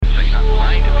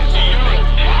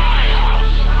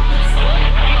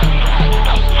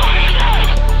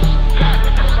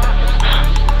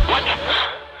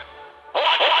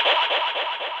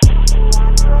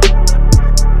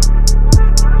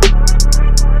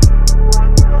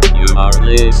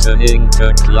listening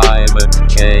to Climate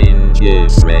Change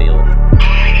Israel.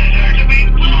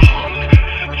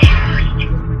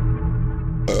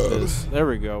 There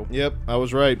we go. Yep, I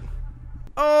was right.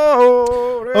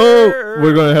 Oh,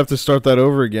 We're going to have to start that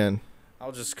over again.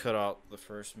 I'll just cut out the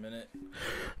first minute.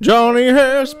 Johnny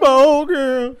has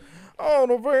spoken. On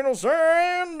the Venus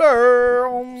and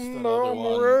down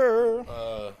Another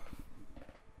one.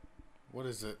 What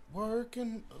is it?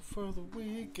 Working for the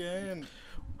weekend.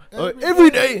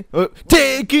 Every day.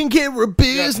 Taking care of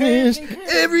business.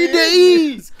 Every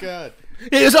day. God.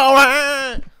 It's all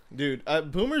right. Dude,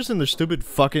 boomers and their stupid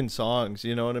fucking songs,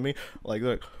 you know what I mean? Like,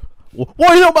 what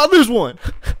do you know about this one?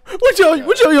 What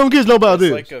y'all young kids know about It's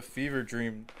this? like a fever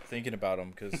dream thinking about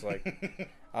them because, like,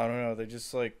 I don't know, they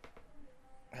just, like,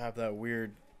 have that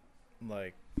weird,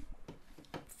 like,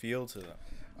 feel to them.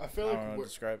 I feel I like don't know how we're... to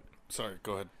describe it. Sorry,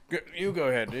 go ahead. You go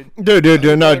ahead, dude. Dude,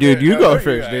 no, dude, you go You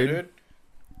first, go ahead, dude.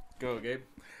 Go, Gabe.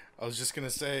 I was just going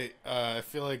to say, I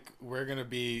feel like we're going to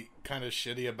be kind of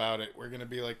shitty about it. We're going to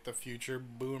be like the future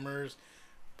boomers,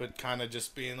 but kind of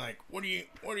just being like, what do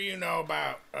you know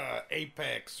about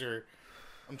Apex? Or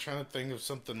I'm trying to think of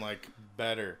something like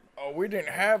better. Oh, we didn't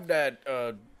have that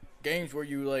games where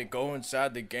you like go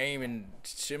inside the game and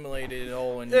simulate it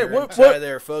all, and you're inside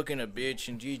there fucking a bitch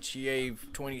in GTA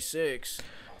 26.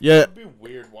 Yeah. It'd be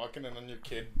weird walking in on your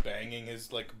kid banging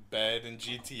his like bed in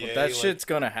GTA. But that like, shit's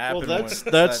gonna happen. Well, that's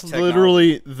when that's that technology-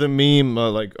 literally the meme.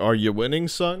 Like, are you winning,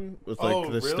 son? With like Oh,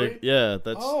 the really? stick. Yeah,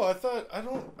 that's. Oh,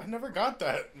 I never got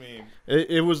that meme.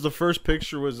 It was the first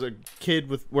picture was a kid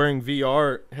with wearing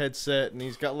VR headset, and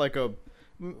he's got like a,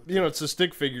 it's a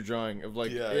stick figure drawing of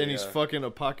like, Yeah, and he's yeah. fucking a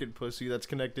pocket pussy that's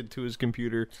connected to his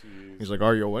computer. He's like,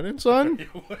 "Are you winning, son?"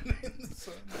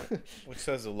 which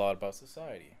says a lot about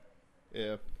society.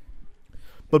 Yeah.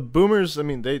 But boomers, I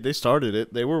mean, they started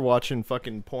it. They were watching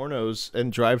fucking pornos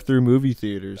and drive-through movie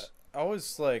theaters. I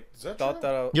always like Is that thought true?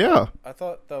 that Yeah. I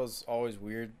thought that was always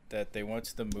weird that they went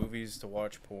to the movies to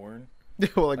watch porn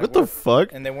Well, like, what the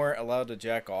fuck? and they weren't allowed to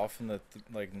jack off in the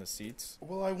in the seats.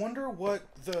 Well, I wonder what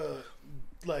the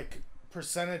like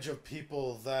percentage of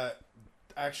people that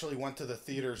actually went to the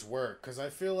theaters were, because I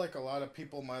feel like a lot of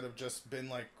people might have just been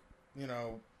like,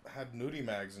 had nudie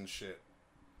mags and shit.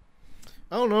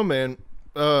 I don't know, man.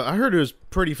 I heard it was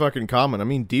pretty fucking common. I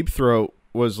mean, Deep Throat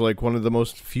was like one of the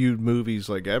most viewed movies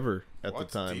like ever at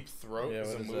What's the time. Deep Throat Yeah, is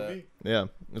a what is movie? Yeah,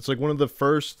 it's like one of the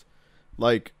first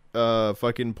like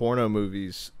fucking porno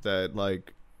movies that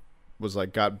like was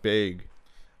like got big.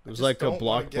 It was like a Don't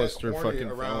wanna get blockbuster horny fucking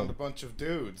around a film. bunch of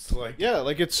dudes. Like, Yeah,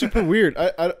 like it's super weird.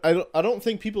 I don't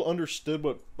think people understood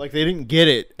what, like, they didn't get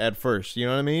it at first. You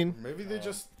know what I mean? maybe they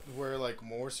just were like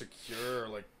more secure,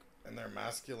 like in their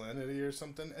masculinity or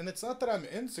something. And it's not that I'm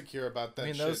insecure about that. I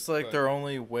mean, shit, that's like but their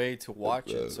only way to watch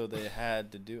it, so they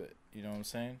had to do it. You know what I'm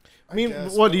saying? I mean,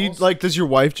 guess, what but do you also- like? Does your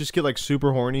wife just get like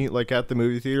super horny like at the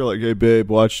movie theater? Like, hey babe,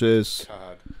 watch this. God. I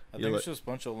You're think like- it's just a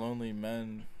bunch of lonely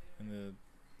men in the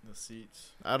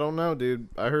seats. I don't know, dude.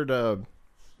 I heard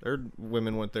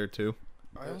women went there too.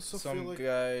 I also Some feel like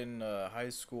guy in high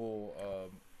school,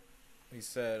 he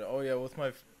said, "Oh yeah, with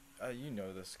my, you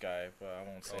know this guy, but I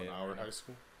won't say in it." our high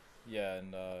school. Yeah,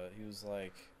 and he was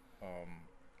like,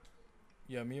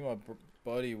 "Yeah, me and my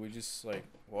buddy, we just like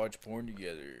watch porn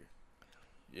together."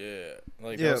 Yeah,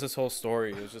 like Yeah. that was his whole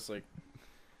story. It was just like,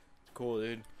 cool,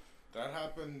 dude. That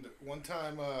happened one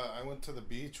time. I went to the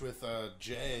beach with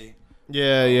Jay.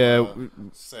 Yeah.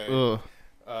 Say,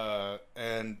 Ugh.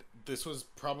 and this was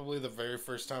probably the very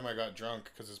first time I got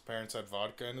drunk because his parents had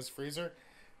vodka in his freezer,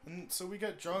 and so we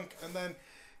get drunk, and then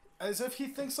as if he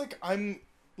thinks like I'm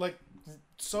like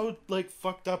so like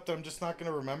fucked up that I'm just not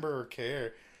gonna remember or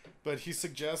care, but he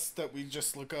suggests that we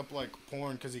just look up like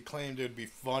porn because he claimed it would be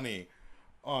funny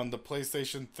on the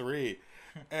PlayStation 3.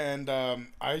 And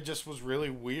I just was really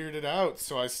weirded out,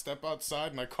 so I step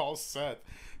outside and I call Seth,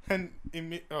 and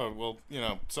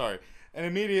sorry, and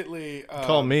immediately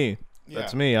Call me. yeah.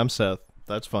 That's me. I'm Seth.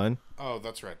 That's fine. Oh,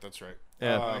 that's right.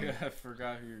 Yeah. I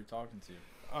forgot who you were talking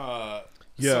to.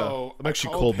 Yeah, So I'm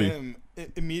actually I called Colby. him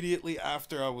immediately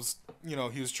after I was, he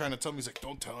was trying to tell me, he's like,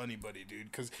 don't tell anybody,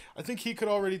 dude. Because I think he could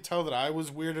already tell that I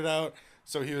was weirded out.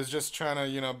 So he was just trying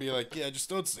to, be like, yeah, just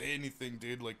don't say anything,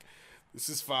 dude. Like, this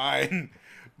is fine.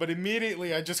 But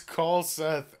immediately I just call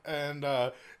Seth and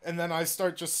then I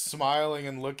start just smiling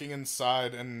and looking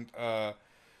inside and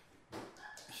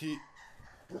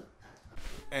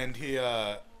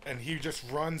he just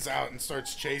runs out and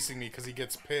starts chasing me because he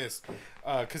gets pissed.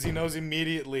 Because he knows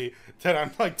immediately that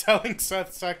I'm, like, telling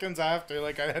Seth seconds after.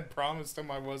 Like, I had promised him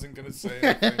I wasn't going to say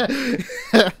anything.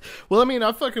 Well, I mean,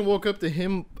 I fucking woke up to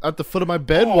him at the foot of my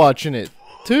bed watching it.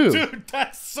 too. Dude,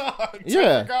 that sucks.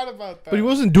 Yeah. I forgot about that. But he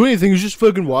wasn't doing anything. He was just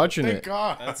fucking watching Thank it.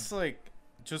 God. That's like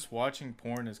just watching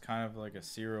porn is kind of like a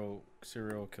serial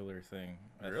killer thing.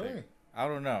 I Really? think. I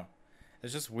don't know.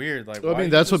 It's just weird. Like, Well, I why mean,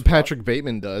 do you that's what just wa- Patrick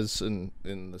Bateman does in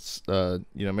this,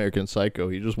 American Psycho.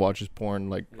 He just watches porn,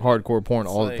 like hardcore porn,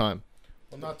 It's all the like- time.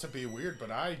 Well, not to be weird,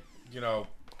 but I,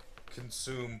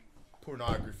 consume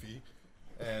pornography,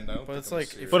 and I don't. But think it's I'm like,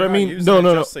 serious. if But you're I not mean, using no, it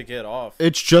no, no. just to get off.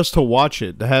 It's just to watch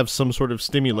it, to have some sort of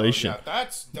stimulation. Yeah,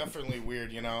 that's definitely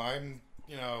weird.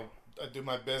 I do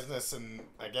my business and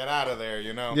I get out of there.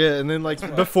 Yeah, and then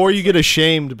like before you get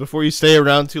ashamed, before you stay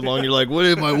around too long, you're like, "What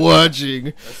am I watching?"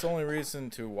 That's the only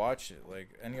reason to watch it. Like,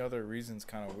 any other reason's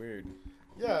kind of weird.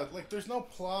 Yeah, like there's no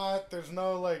plot. There's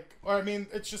no or I mean,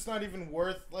 it's just not even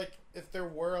worth if there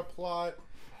were a plot,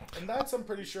 and that's I'm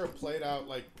pretty sure a played out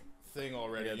thing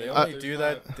already. Yeah, they you know? only There's do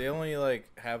not- that. They only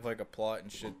have like a plot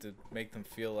and shit to make them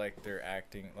feel like they're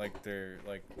acting, like they're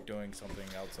like doing something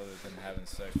else other than having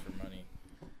sex for money.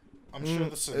 I'm sure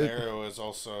the scenario is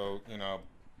also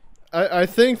I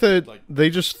think that Like, they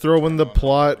just throw in the on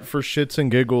plot there. for shits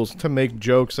and giggles to make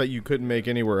jokes that you couldn't make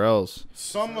anywhere else.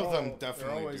 some of them They're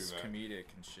definitely do always that. comedic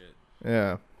and shit.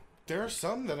 Yeah. There are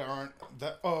some that aren't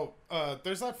that.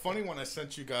 There's that funny one I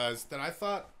sent you guys that I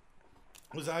thought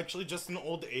was actually just an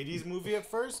old '80s movie at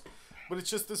first, but it's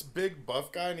just this big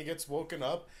buff guy and he gets woken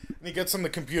up and he gets on the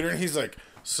computer and he's like,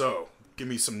 "So, give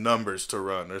me some numbers to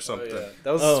run or something."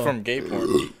 That was from gay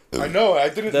porn. I know. I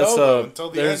didn't That's, know though, until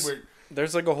the end. there's- Where,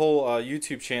 There's like a whole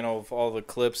YouTube channel of all the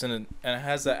clips, and it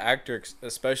has that actor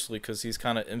especially because he's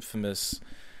kind of infamous.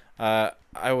 I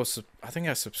think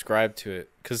I subscribed to it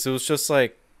because it was just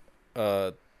like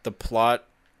the plot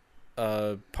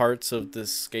parts of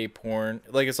this gay porn.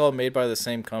 Like, it's all made by the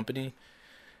same company.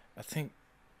 I think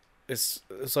it's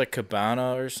like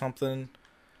Cabana or something.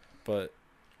 But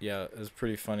yeah, it's a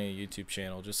pretty funny YouTube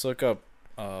channel. Just look up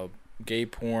gay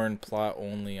porn plot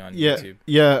only on Yeah. YouTube.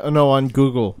 Yeah. No, on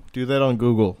Google. Do that on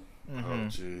Google. oh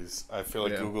jeez, I feel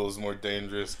like Yeah. Google is more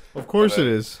dangerous. Of course But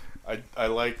it is. I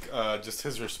like just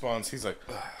his response. He's like,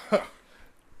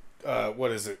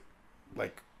 "What is it?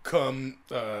 Like cum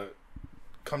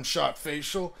shot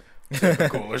facial,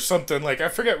 typical or something." Like I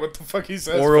forget what the fuck he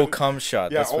says. Oral but- cum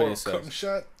shot. Yeah, That's what oral he says. cum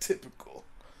shot, typical.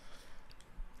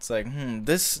 It's like,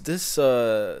 this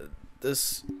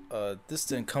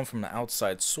didn't come from an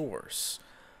outside source.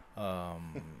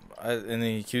 And then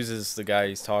he accuses the guy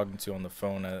he's talking to on the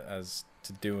phone as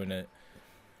to doing it.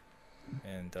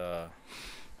 And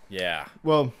yeah,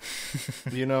 Well,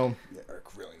 Yeah,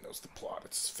 Eric really knows the plot.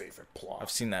 It's his favorite plot.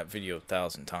 I've seen that video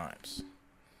 1,000 times.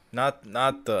 Not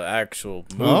the actual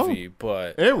Oh. movie,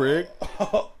 but Eric.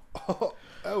 Oh,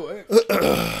 wait.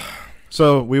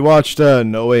 So we watched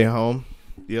No Way Home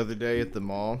the other day at the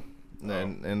mall,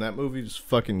 and that movie's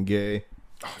fucking gay.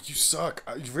 Oh, you suck.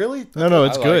 Really? No,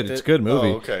 it's I good. liked It's a it. good movie.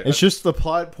 Oh, okay. It's just the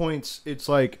plot points. It's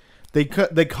like they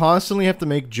constantly have to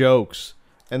make jokes,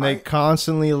 and they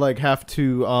constantly have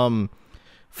to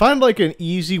find like an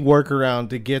easy workaround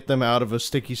to get them out of a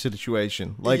sticky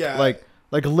situation. Yeah.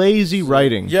 Like lazy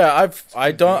writing. yeah, I've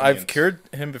Convenience. cured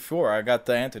him before. I got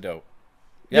the antidote.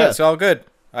 Yeah. Yeah, it's all good.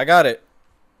 I got it.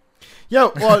 Yeah,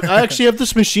 well, I actually have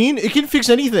this machine. It can fix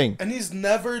anything. And he's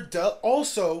never dealt.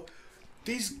 Also,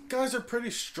 these guys are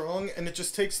pretty strong, and it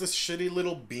just takes this shitty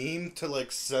little beam to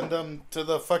send them to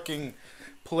the fucking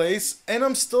place. And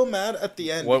I'm still mad at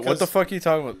the end. What the because, fuck are you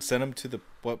talking about? Send him to the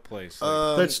what place?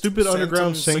 That stupid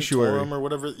underground sanctuary. Sanctorum or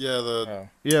whatever. Yeah, the.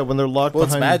 Yeah, when they're locked Well,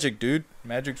 it's behind. magic, dude.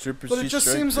 Magic super. But it just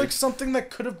seems like something that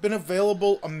could have been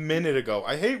available a minute ago.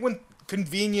 I hate when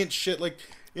convenient shit What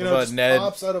about just Ned?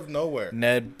 pops out of nowhere.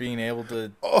 Ned being able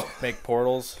to Oh. make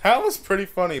portals. That was pretty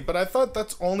funny, but I thought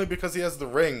that's only because he has the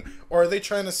ring. Or are they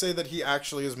trying to say that he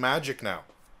actually is magic now?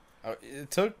 It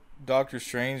took Doctor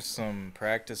Strange some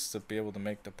practice to be able to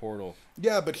make the portal.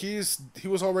 Yeah, but he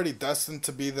was already destined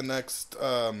to be the next.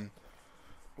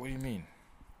 What do you mean?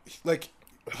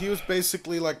 He was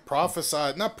basically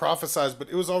prophesied, not prophesied, but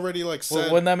it was already said. Well,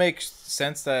 wouldn't that make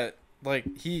sense that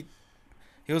he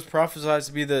was prophesied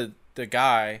to be the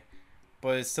guy,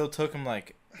 but it still took him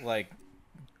like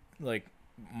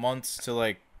months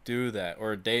to do that,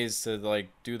 or days to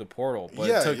do the portal. But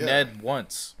Yeah, it took yeah. Ned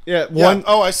once. Yeah, Yeah, one.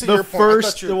 oh, I see the your point. I thought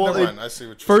first, you- well, never it- mind, I see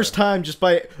what you're first saying. time just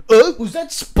by. Was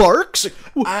that Sparks?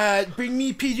 Bring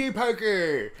me PJ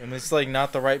Parker. And it's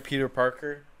not the right Peter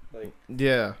Parker.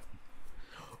 Yeah.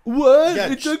 What?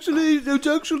 Yeah, it's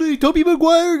actually Tobey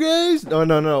Maguire, guys. No,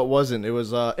 it wasn't. It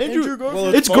was Andrew.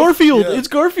 Garfield. It's Garfield. Yeah. It's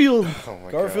Garfield. Oh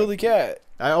my Garfield the cat.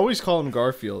 I always call him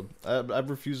Garfield. I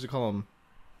refuse to call him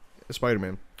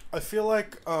Spider-Man. God. I feel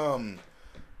like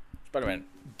Spider-Man.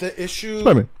 the issue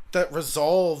Spider-Man. that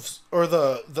resolves, or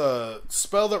the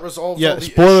spell that resolves. Yeah, all the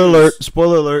spoiler issues. alert!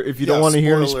 Spoiler alert! If you Yeah, don't want to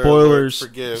hear any spoiler alert, spoilers,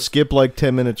 forgive. skip like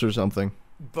 10 minutes or something,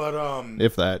 But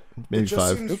if that, maybe it just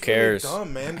 5. seems Who really cares?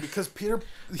 dumb, man, because Peter,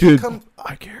 he Dude, comes.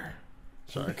 I care.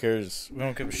 Who cares? We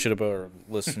don't give a shit about our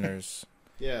listeners.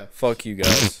 Yeah, Fuck you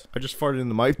guys. I just farted in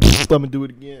the mic. I'm gonna do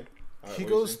it again. He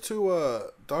goes to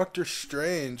Doctor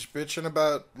Strange bitching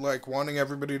about like wanting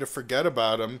everybody to forget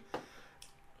about him,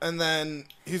 and then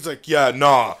he's like, "Yeah,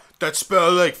 nah, that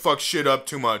spell like fucks shit up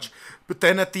too much." But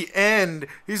then at the end,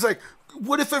 he's like,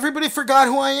 "What if everybody forgot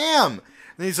who I am?"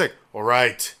 And he's like, "All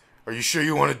right, are you sure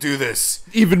you want to do this?"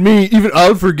 Even me, even I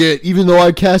would forget, even though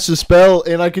I cast a spell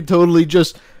and I could totally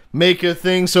just make a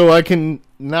thing so I can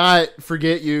not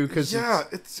forget you. Cause Yeah,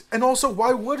 it's and also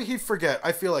why would he forget?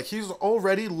 I feel like he's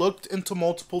already looked into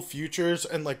multiple futures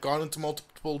and like gone into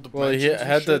multiple dimensions. Well, he and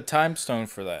had the shit. time stone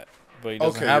for that, but he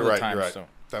doesn't Okay, have you're the right. time You're right. stone.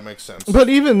 That makes sense. But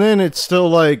even then, it's still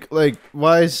like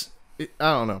why is I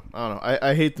don't know.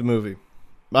 I hate the movie.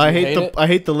 I hate hate it? I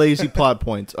hate the lazy plot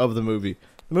points of the movie.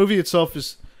 The movie itself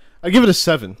is, I give it a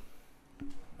 7.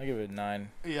 I give it 9.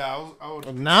 Yeah, I would A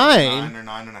say 9? 9 or 9.5.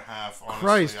 Honestly.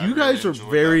 Christ, I you really guys are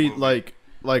enjoyed very that movie.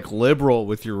 like liberal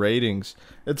with your ratings.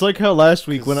 It's like how last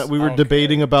week when 'Cause we I were don't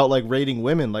debating care. about like rating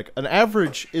women, like an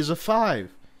average is a 5.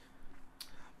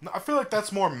 No, I feel like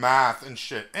that's more math and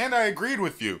shit. And I agreed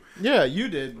with you. Yeah, you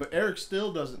did, but Eric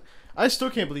still doesn't. I still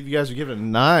can't believe you guys would give it a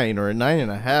 9 or a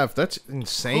 9.5. That's Who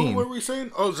insane. were we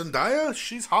saying? Oh, Zendaya?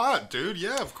 She's hot, dude.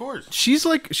 Yeah, of course. She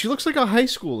looks like a high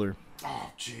schooler.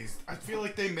 Oh, jeez. I feel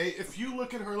like they made. If you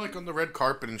look at her like on the red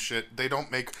carpet and shit, they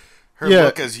don't make her Yeah,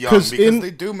 look as young 'cause because in-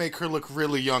 they do make her look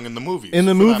really young in the movies. In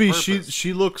the for that movie, purpose.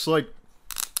 she looks like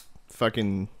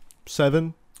fucking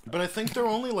 7. But I think they're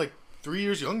only like 3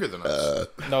 years younger than us.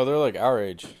 No, they're like our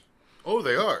age. Oh,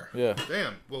 they are. Yeah.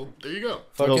 Damn. Well, there you go.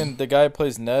 Fucking the guy who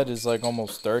plays Ned is like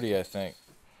almost 30, I think.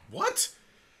 What?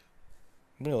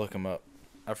 I'm gonna look him up.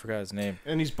 I forgot his name.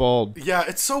 And he's bald. Yeah,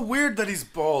 it's so weird that he's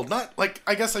bald. Not like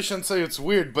I guess I shouldn't say it's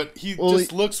weird, but he Well,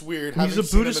 just looks weird. He's having a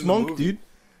seen him Buddhist in the monk, movie. dude.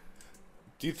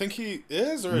 Do you think he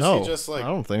is, or is No, he just like? I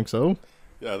don't think so.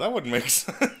 Yeah, that wouldn't make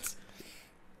sense.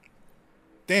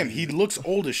 Damn, he looks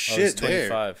old as Oh, he's shit there.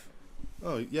 25.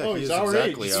 Oh yeah, Oh, he he's is our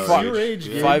exactly age. our He's age. your age,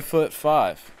 Yeah. dude.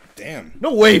 5'5". Damn.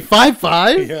 No way,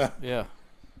 5'5"? Yeah. Yeah.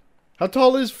 How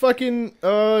tall is fucking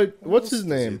what's his else does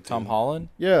name? he Tom Holland.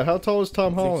 Yeah, how tall is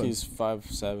Tom I think Holland? he's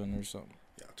 5'7" or something.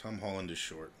 Yeah, Tom Holland is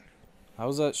short.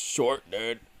 How's that short,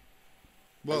 dude?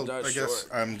 Well, that I guess short?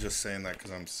 I'm just saying that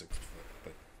because I'm 6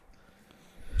 foot.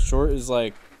 But Short is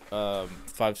like below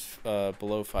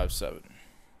 5'7".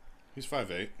 he's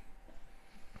 5'8".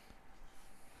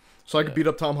 So I could beat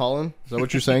up Tom Holland? Is that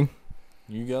what you're saying?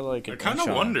 You got like I an kind inch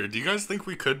of on him. wonder. Do you guys think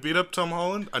we could beat up Tom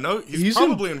Holland? I know he's He's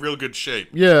probably in real good shape.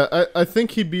 Yeah, I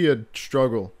think he'd be a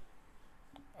struggle.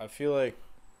 I feel like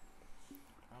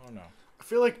I don't know. I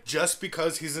feel like just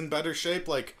because he's in better shape,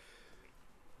 like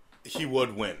he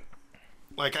would win.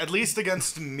 Like at least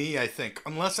against me, I think.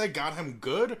 Unless I got him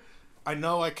good, I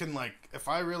know I can like if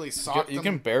I really sock You him.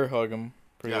 can bear hug him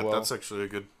pretty Yeah, well. that's actually a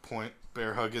good point.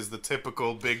 Bear hug is the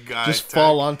typical big guy. Just tech.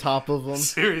 fall on top of him.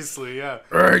 Seriously, yeah.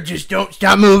 Just don't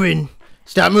stop moving.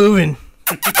 Stop moving.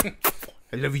 I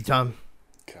love you, Tom.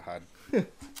 God.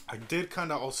 I did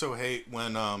kind of also hate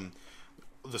when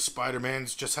the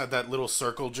Spider-Mans just had that little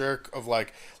circle jerk of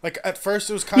like at first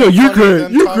it was kind No, of you're great.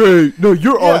 You're great. No,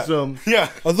 you're Yeah. awesome. Yeah.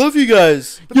 I love you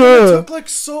guys. But then it Yeah. took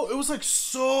it was like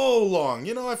so long.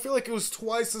 You know, I feel like it was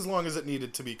twice as long as it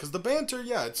needed to be cuz the banter,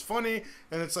 yeah, it's funny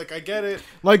and it's like I get it.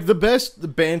 Like the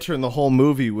banter in the whole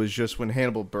movie was just when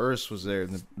Hannibal Buress was there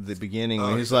in the beginning.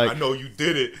 When he's I like, know you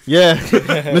did it. yeah,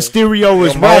 Mysterio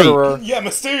was You're a right. murderer. Yeah,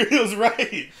 Mysterio's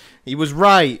right. He was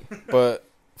right. But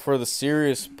for the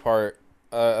serious part,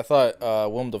 I thought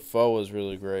Willem Dafoe was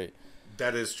really great.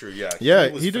 That is true. Yeah. Yeah,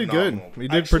 was he did phenomenal. good. He did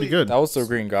pretty Actually, good. That was the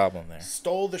Green Goblin there.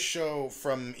 Stole the show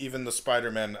from even the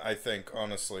Spider-Man, I think,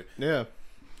 honestly. Yeah.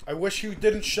 I wish he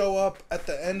didn't show up at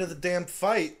the end of the damn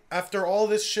fight after all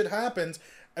this shit happens.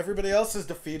 Everybody else is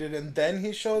defeated, and then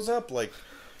he shows up. Like,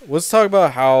 Let's talk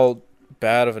about how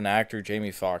bad of an actor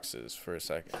Jamie Foxx is for a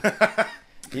second.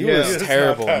 He Yeah. was It's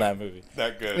terrible not in that movie.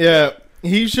 that good. Yeah.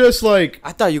 He's just like,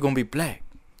 I thought you were gonna be black.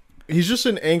 he's just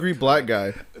an angry black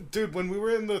guy. Dude, when we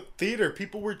were in the theater,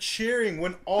 people were cheering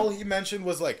when all he mentioned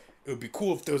was like, it would be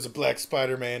cool if there was a black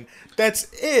Spider-Man. That's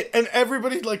it. And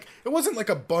everybody, like, it wasn't like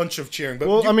a bunch of cheering, but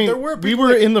Well, I mean, there were we people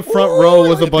were like, in the front row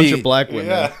with a it'd bunch be- of black women.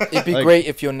 yeah. It'd be Like- great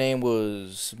if your name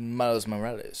was Miles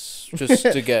Morales. Just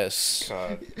to guess.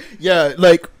 God. Yeah,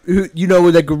 like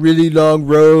like a really long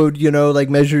road, like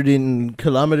measured in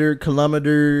kilometer.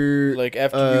 Like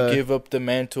after you give up the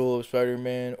mantle of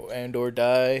Spider-Man and or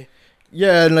die.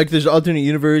 Yeah, and like there's an alternate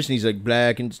universe, and he's like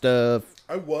black and stuff.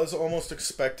 I was almost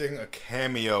expecting a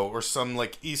cameo or some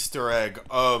like Easter egg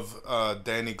of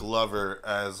Danny Glover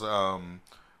as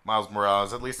Miles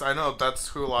Morales. At least I know that's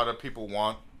who a lot of people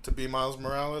want to be Miles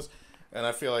Morales, and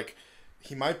I feel like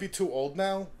he might be too old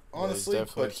now, honestly.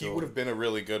 definitely But he too would have been a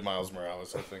really good Miles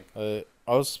Morales, I think. I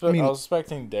was mean-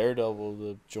 expecting Daredevil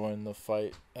to join the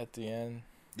fight at the end.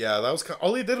 Yeah, that was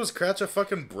all he did was scratch a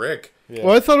fucking brick. Yeah.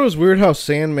 Well, I thought it was weird how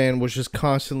Sandman was just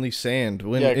constantly sand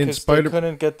when Yeah, in because Spider. they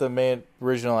couldn't get the main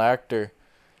original actor.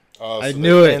 Oh, I so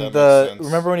knew it. that And makes sense.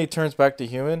 remember when he turns back to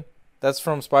human? That's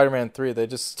from Spider-Man 3. They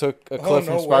just took a Oh, clip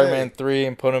no from Spider-Man way. 3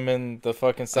 and put him in the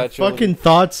fucking I statue. of fucking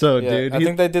thought so, yeah, dude. I He-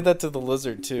 think they did that to the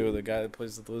Lizard too. The guy that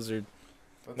plays the Lizard.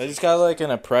 That's They just got like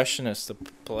an impressionist to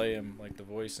play him, like the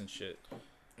voice and shit.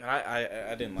 And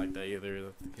I didn't like that either.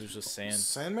 He was just sand.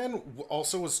 Sandman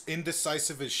also was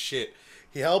indecisive as shit.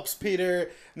 He helps Peter, and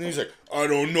then he's like, I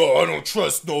don't know, I don't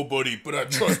trust nobody, but I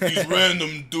trust these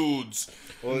random dudes.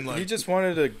 Well, And, like, he just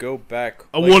wanted to go back.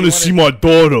 I Like, want he to see wanted- my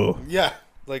daughter. yeah.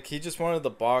 Like he just wanted the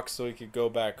box so he could go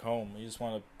back home. He just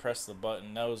wanted to press the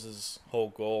button. That was his whole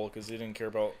goal because he didn't care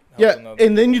about. Yeah, helping other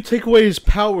and then you people. take away his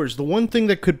powers, the one thing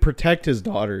that could protect his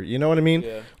daughter. You know what I mean?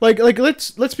 Yeah. Like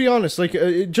let's be honest. Like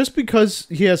just because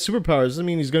he has superpowers doesn't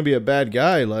mean he's gonna be a bad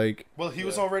guy. Like Well, he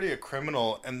was already a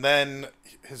criminal, and then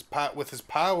with his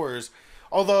powers,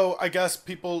 although I guess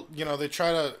people, they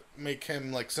try to make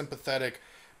him like sympathetic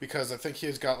because I think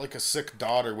he's got like a sick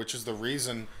daughter, which is the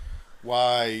reason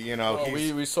why Oh,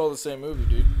 he's we saw the same movie,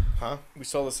 dude. huh. We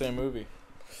saw the same movie.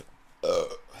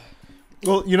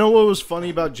 Well, you know what was funny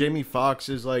about Jamie Foxx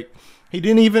is like he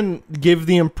didn't even give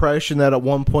the impression that at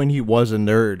one point he was a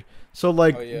nerd. So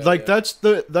like Oh, yeah, yeah.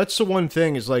 that's the one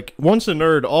thing is like once a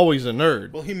nerd, always a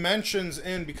nerd. Well, he mentions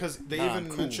because they Nah, even I'm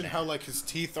cool. mention how like his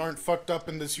teeth aren't fucked up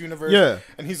in this universe. Yeah.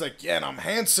 and he's like, yeah, and I'm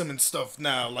handsome and stuff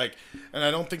now. Like, and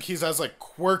I don't think he's as like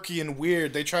quirky and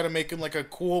weird. They try to make him like a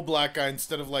cool black guy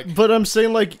instead of like. But I'm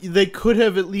saying like they could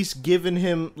have at least given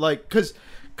him like because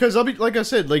I'll be like I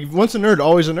said, like once a nerd,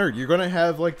 always a nerd. You're gonna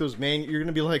have like those you're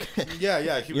gonna be like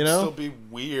Yeah, he would know? still be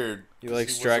weird. You 'cause like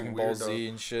he was a Dragon Ball weirdo. Z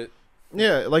and shit.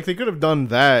 yeah, like they could have done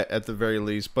that at the very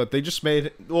least, but they just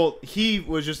made he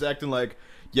was just acting like,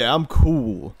 yeah, I'm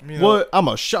cool. I mean, what? I'm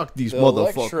gonna shock these The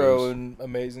Electro motherfuckers. in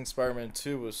Amazing Spider-Man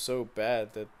 2 was so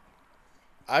bad that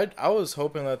I was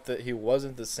hoping that he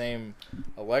wasn't the same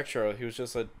Electro. He was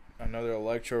just another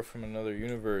Electro from another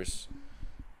universe.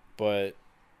 But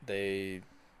they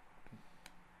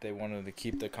wanted to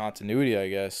keep the continuity, I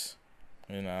guess.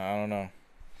 I don't know.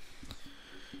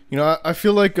 You know, I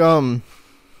feel like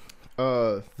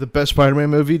the best Spider-Man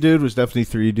movie, dude, was definitely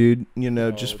 3, dude. You know,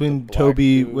 Oh, just with when the black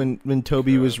Toby dude. when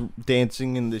Toby Yeah. was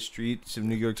dancing in the streets of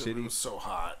New York Dude, City. it was so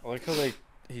hot. I like how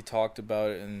he talked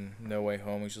about it in No Way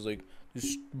Home. He's just like,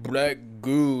 this black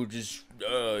goo just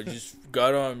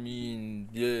got on me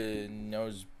and that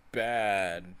was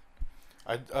bad.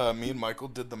 Me and Michael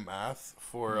did the math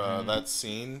for that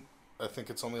scene. I think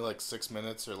it's only like 6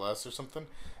 minutes or less or something.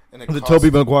 And it The cost- Tobey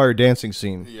Maguire dancing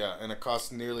scene. Yeah, and it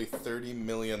cost nearly $30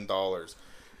 million because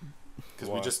we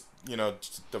Wow. just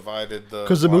just divided the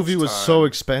Because the movie watch was so time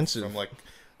expensive. from like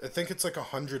I think it's like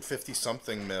 150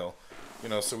 something mil,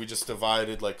 so we just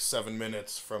divided like 7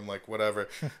 minutes from like whatever,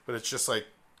 but it's just like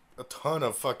a ton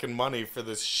of fucking money for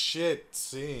this shit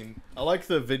scene. I like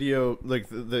the video, like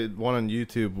the one on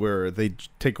YouTube where they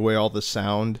take away all the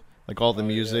sound, like all the Oh,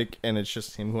 yeah. music, and it's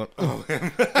just him going.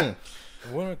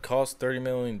 It wouldn't cost $30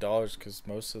 million because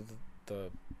most of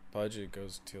the budget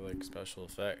goes to like special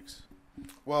effects.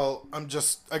 Well, I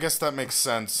guess that makes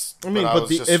sense. I mean, I but was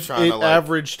the just if trying it to, like,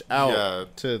 averaged out yeah.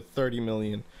 to 30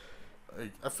 million.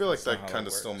 I feel like That's not that how kind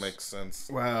of that still works. makes sense.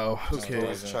 Wow. Just Okay.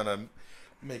 always- Trying to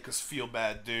make us feel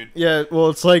bad, dude. Yeah. Well,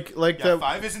 it's like Yeah, that.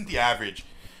 5 isn't the average.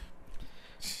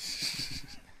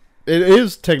 It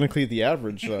is technically the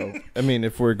average, though. I mean,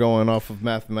 if we're going off of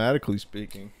mathematically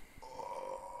speaking.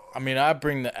 I mean, I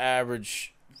bring the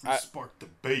average. We spark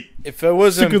debate. If it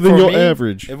wasn't Sicker for than your me,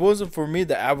 average. if it wasn't for me,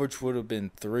 the average would have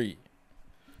been 3.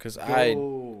 Because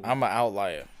I'm an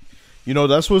outlier. You know,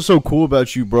 that's what's so cool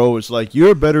about you, bro. It's like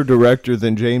you're a better director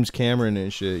than James Cameron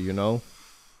and shit. You know?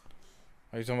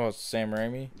 Are you talking about Sam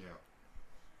Raimi?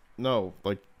 No,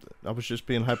 like I was just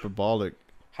being hyperbolic.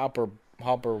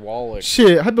 hyperbolic.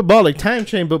 Shit, hyperbolic time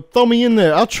chain, but throw me in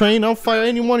there. I'll train. I'll fire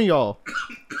any one of y'all.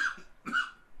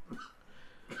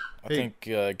 I think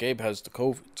Gabe has the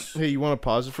COVID. Hey, you want to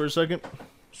pause it for a second?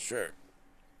 Sure.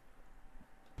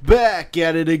 Back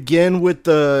at it again with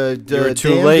the You were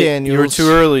too Dan late. Daniels. You were too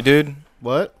early, dude.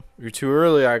 What? You're too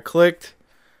early. I clicked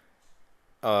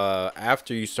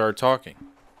after you started talking.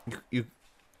 You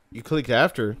clicked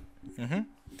after. Mm-hmm.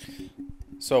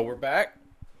 So we're back.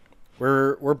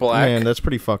 We're black. Man, that's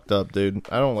pretty fucked up, dude.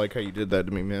 I don't like how you did that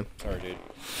to me, man. Sorry, dude.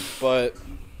 But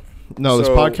No, this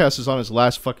So- podcast is on its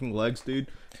last fucking legs, dude.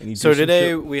 And you do so some today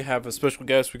shit. we have a special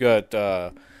guest. We got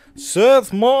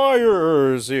Seth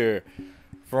Meyers here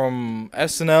from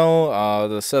SNL,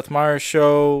 the Seth Meyers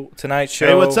Show, Tonight Show.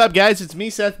 Hey, what's up, guys? It's me,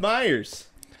 Seth Meyers.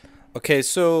 Okay,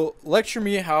 so lecture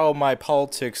me how my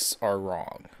politics are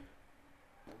wrong.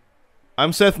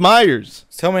 I'm Seth Meyers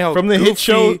Tell me how from the goofy, hit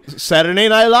show Saturday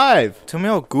Night Live. Tell me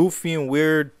how goofy and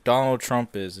weird Donald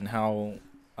Trump is, and how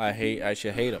I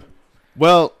should hate him.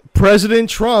 Well, President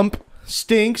Trump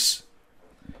stinks.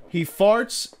 He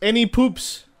farts and he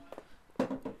poops.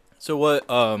 So what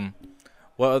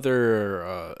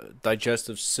other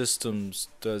digestive systems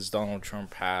does Donald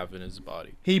Trump have in his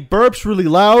body? He burps really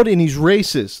loud and he's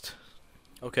racist.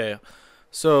 Okay,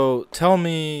 so tell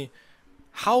me,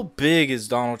 how big is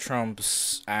Donald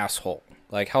Trump's asshole?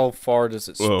 Like, how far does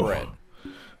it spread?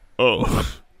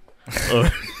 Oh.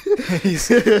 He's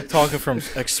talking from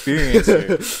experience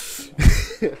here.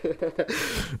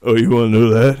 Oh, you want to know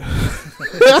that?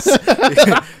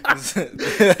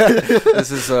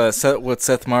 This is what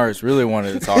Seth Meyers really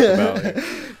wanted to talk about here.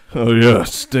 Oh, yeah, it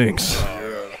stinks.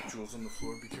 Jewels on the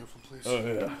floor. Be careful, please. Oh,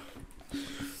 yeah.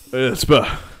 Yeah, it's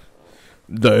about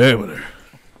diameter.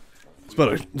 It's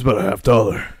about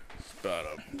 $50. About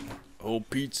a whole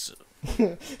pizza.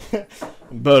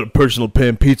 About a personal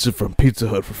pan pizza from Pizza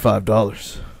Hut for $5.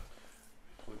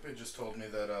 Felipe just told me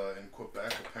that in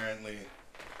Quebec, apparently,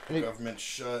 the government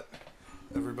shut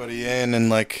everybody in and,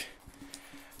 like,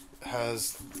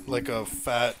 has, like, a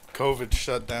fat COVID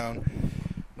shutdown.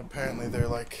 And apparently they're,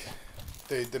 like,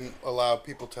 they didn't allow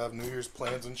people to have New Year's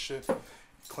plans and shit.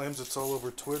 Claims it's all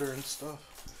over Twitter and stuff.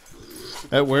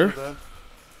 At where? That.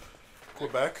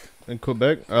 Quebec. In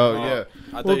Quebec? Oh, yeah.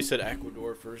 I thought Well- you said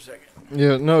Ecuador for a second.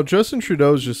 Yeah, no, Justin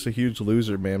Trudeau's just a huge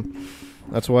loser, man.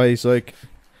 That's why he's like...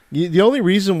 The only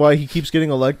reason why he keeps getting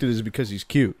elected is because he's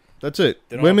cute. That's it.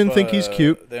 They don't Women have, think he's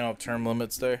cute. They don't have term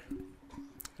limits there.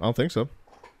 I don't think so.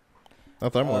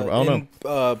 Not that I'm aware of. I don't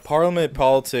know. In parliament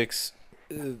politics,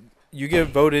 you get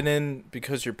voted in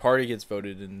because your party gets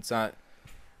voted in. It's not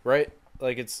right.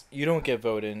 Like, it's you don't get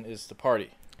voted in. It's the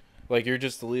party. Like, you're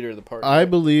just the leader of the party. I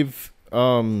believe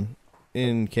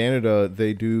in Canada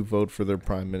they do vote for their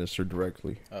prime minister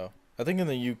directly. Oh, I think in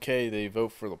the UK they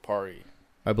vote for the party.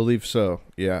 I believe so.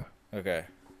 Yeah. Okay.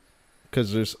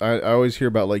 Because I always hear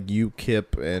about like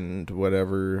UKIP and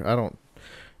whatever.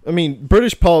 I mean,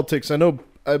 British politics. I know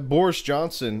Boris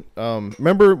Johnson.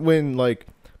 Remember when like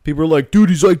people were like, dude,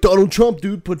 he's like Donald Trump,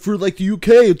 dude, but for like the UK,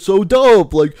 it's so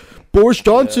dope. Like Boris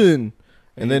Johnson,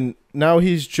 and then now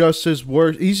he's just as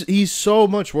worse. He's so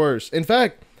much worse. In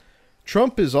fact,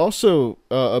 Trump is also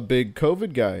a big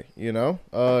COVID guy. You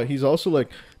know, he's also like,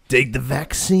 take the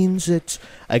vaccines.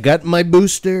 I got my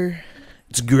booster.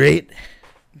 It's great.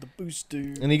 The booster.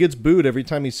 And he gets booed every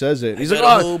time he says it. He's got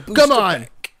like, a whole "Oh, booster come on,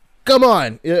 pack." come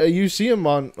on!" You see him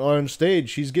on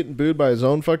stage. He's getting booed by his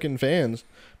own fucking fans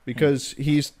because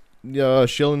he's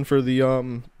shilling for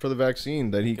the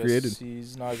vaccine that he created.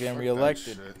 He's not getting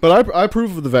reelected. But I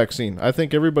approve of the vaccine. I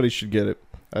think everybody should get it.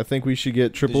 I think we should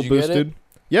get triple Did you get boosted. it?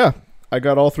 Yeah, I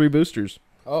got all 3 boosters.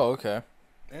 Oh, okay.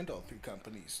 And all 3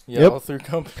 companies. Yeah, Yep. all 3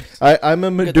 companies. I'm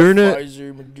a Get the Moderna.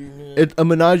 Pfizer, Moderna. A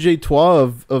menage a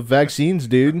trois of vaccines,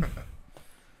 dude.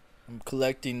 I'm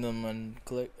collecting them and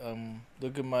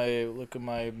look at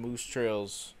my moose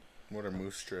trails. What are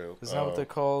moose trails? Isn't that what they're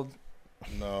called?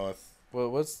 No.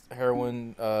 What's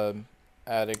heroin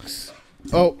addicts?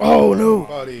 Oh no,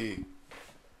 Buddy.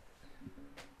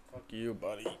 Fuck you,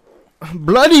 buddy.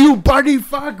 bloody you, buddy,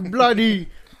 fuck, bloody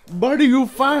you,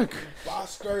 fuck,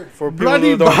 Bastard. For people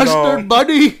bloody that don't bastard, know,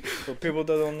 buddy. for people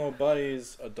that don't know, Buddy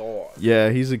is a dog. Yeah,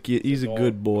 he's a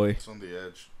good boy. It's on the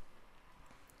edge.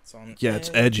 It's on Yeah, it's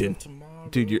edge of edging. tomorrow.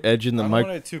 Dude, you're edging the I don't mic.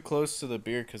 want it too close to the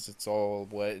beer because it's all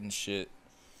wet and shit.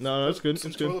 No, that's good. Some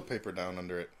That's good. toilet paper down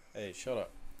under it. Hey, shut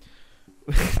up.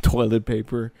 Toilet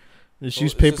paper. Just Well,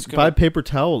 use is paper. this Buy gonna- paper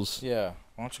towels. Yeah,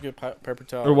 why don't you get paper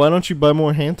towel? Or why don't you buy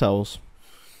more hand towels?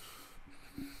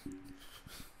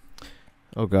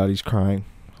 Oh God, he's crying.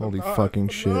 Holy fucking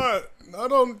shit! I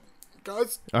don't.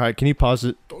 Guys, All right, can you pause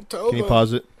it? don't tell Can you them.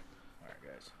 pause it? Alright,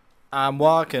 guys. I'm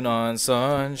walking on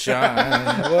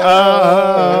sunshine.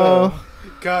 Oh.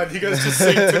 God, you guys just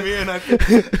sing to me and I.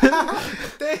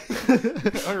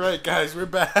 All right, guys, we're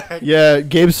back. Yeah,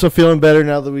 Gabe's so feeling better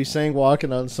now that we sang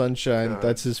 "Walking on Sunshine." God.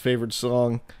 That's his favorite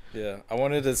song. Yeah, I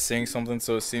wanted to sing something,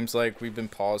 so it seems like we've been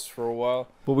paused for a while.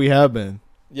 But we have been.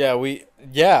 Yeah,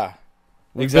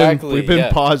 exactly. We've been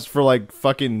yeah. paused for like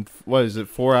fucking, what is it,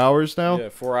 4 hours now? Yeah,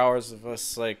 4 hours of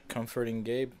us like comforting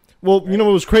Gabe. Well, you know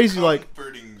what was crazy?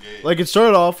 Comforting Gabe. Like it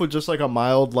started off with just like a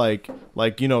mild like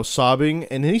sobbing,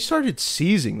 and then he started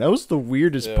seizing. That was the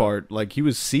weirdest Yeah. part. Like he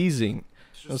was seizing.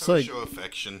 It's it's just how to like- show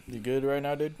affection. You good right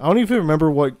now, dude? I don't even remember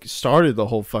what started the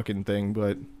whole fucking thing,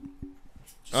 but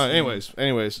anyways,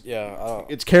 Yeah,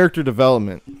 it's character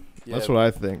development. yeah. That's what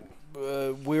I think.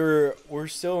 We're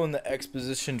still in the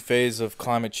exposition phase of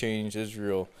climate change,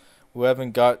 Israel. We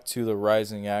haven't got to the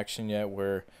rising action yet,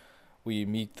 where we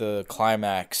meet the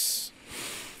climax,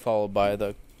 followed by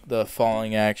the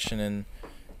falling action and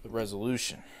the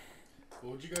resolution.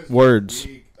 What would you guys Words.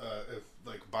 agree, if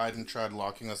like Biden tried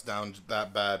locking us down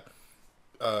that bad?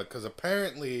 Because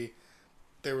apparently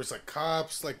there was like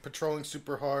cops like patrolling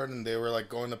super hard, and they were like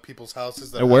going to people's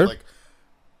houses that At had, where? like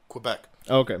Quebec.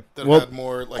 Okay. That Well, had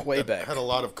more like that Quebec. had a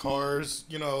lot of cars,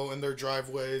 you know, in their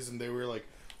driveways, and they were like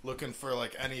looking for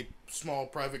like any small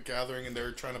private gathering, and they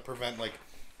were trying to prevent like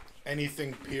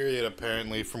anything period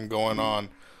apparently from going on.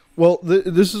 well,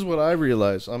 this is what I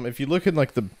realize. If you look at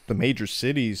like the major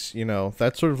cities, you know,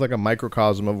 that's sort of like a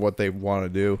microcosm of what they want to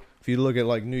do. If you look at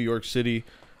like New York City,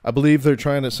 I believe they're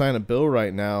trying to sign a bill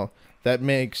right now that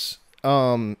makes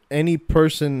any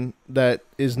person that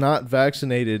is not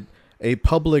vaccinated a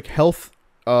public health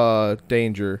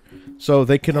danger, so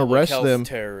they can Public arrest health them.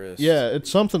 terrorists. Yeah, it's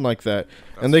something like that,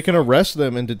 and they can arrest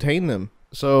them and detain them.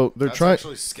 So they're That's trying.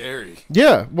 actually scary.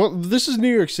 Yeah, well, this is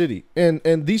New York City, and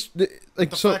like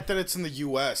The so. fact that it's in the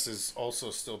U.S. is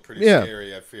also still pretty Yeah.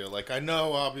 scary. I feel like I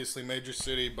know obviously major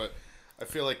city, but I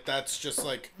feel like that's just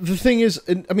like The thing is,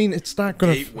 I mean, it's not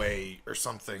gonna. gateway or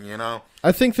something, you know?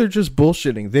 I think they're just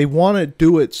bullshitting. They want to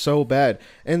do it so bad,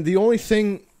 and the only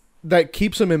thing that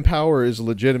keeps them in power is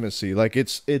legitimacy. Like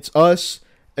it's us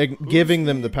giving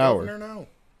them the power. Governor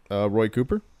now? Roy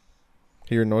Cooper,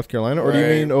 here in North Carolina, or do you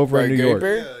mean over in Right, New York?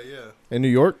 Gabriel? Yeah, yeah, In New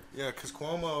York? yeah. Because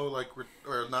Cuomo like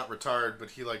or not retired,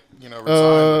 but he like resigned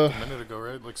like, a minute ago,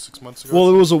 right? Like 6 months ago. Well,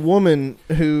 it was a woman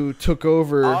who took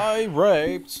over. I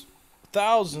raped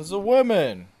thousands of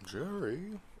women. Jerry.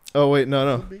 Oh wait,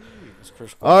 no. It's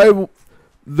Chris Cuomo.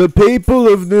 The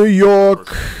people of New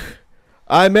York.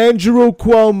 I'm Andrew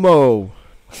Cuomo.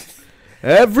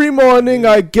 Every morning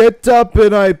I get up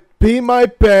and I pee my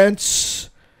pants,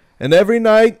 and every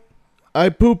night I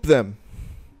poop them.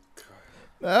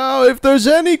 Now, if there's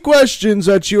any questions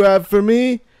that you have for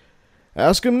me,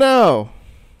 ask them now.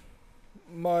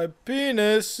 My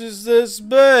penis is this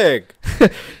big.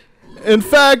 In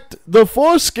fact, the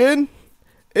foreskin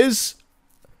is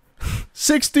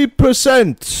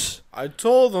 60%. I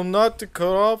told them not to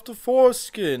cut off the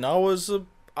foreskin. I was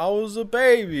a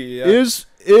baby.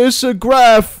 Here's a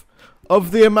graph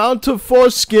of the amount of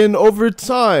foreskin over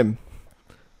time.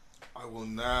 I will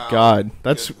now. God,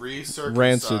 that's get recircumcised.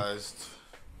 rancid.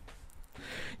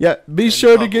 Yeah, be In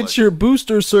sure to public. get your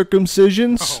booster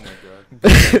circumcisions. Oh my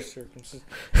god.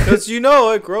 Because you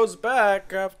know it grows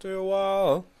back after a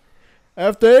while.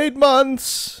 After 8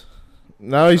 months.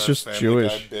 Now he's That just Family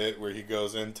Jewish. Guy bit where he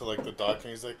goes into like the doc and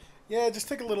he's like, "Yeah, just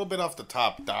take a little bit off the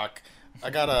top, doc. I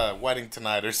got a wedding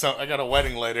tonight or something. I got a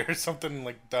wedding later or something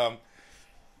like dumb."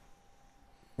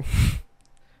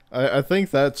 I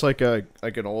think that's like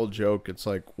an old joke. It's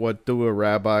like, what do a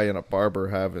rabbi and a barber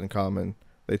have in common?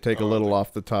 They take a Oh, little they-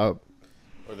 off the top.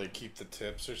 Or they keep the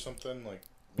tips or something. Like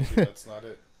maybe that's not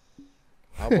it.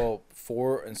 How about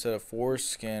instead of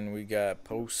foreskin, we got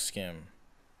post-skin.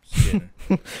 Skin.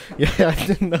 Yeah, I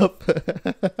didn't know.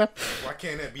 Why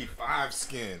can't it be 5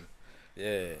 skin?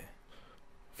 Yeah.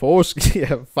 Foreskin,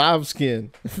 yeah, 5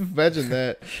 skin. Imagine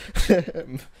that.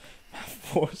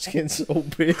 Foreskin so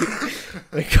big.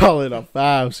 They call it a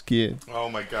 5 skin. Oh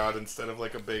my god! Instead of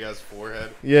like a big ass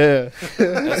forehead. Yeah.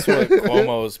 That's what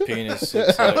Cuomo's penis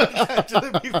looks like.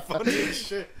 That'd be funny as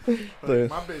shit. Like, The-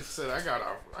 my bitch said I got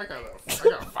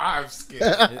 5 skin.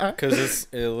 Because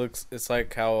it's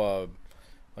like how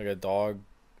like a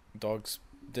dog's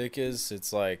dick is.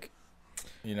 It's like,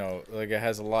 you know, like it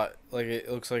has a lot, like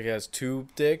it looks like it has 2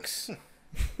 dicks.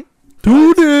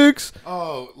 2 dicks.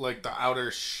 Oh, like the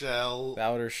outer shell. The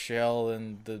outer shell,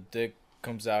 and the dick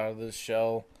comes out of the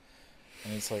shell,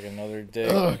 and it's like another dick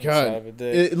Oh inside god. of a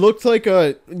dick. It looked like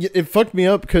it fucked me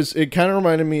up because it kind of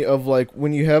reminded me of like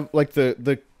when you have like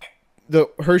the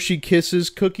Hershey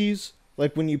Kisses cookies,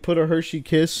 like when you put a Hershey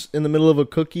Kiss in the middle of a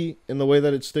cookie in the way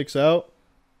that it sticks out.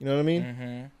 You know what I mean?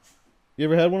 Mm-hmm. You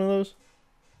ever had one of those?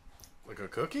 Like a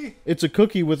cookie? It's a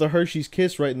cookie with a Hershey's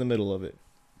Kiss right in the middle of it.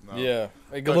 No. Yeah,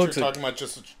 I it thought looks. you're talking about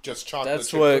just chocolate That's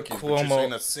chip what cookies, but you're Cuomo-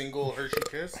 saying a single Hershey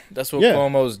Kiss? That's what Yeah.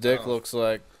 Cuomo's dick Oh. looks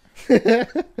like.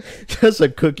 Just a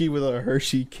cookie with a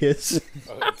Hershey Kiss.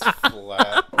 Oh, it's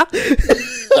flat.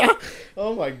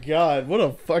 Oh my god, what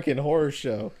a fucking horror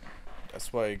show.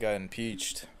 That's why he got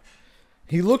impeached.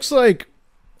 He looks like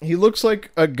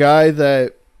a guy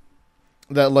that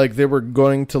like they were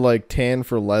going to like tan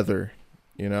for leather,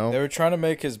 you They know? were trying to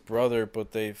make his brother,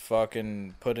 but they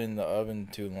fucking put it in the oven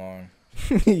too long.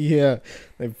 Yeah,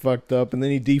 they fucked up and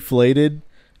then he deflated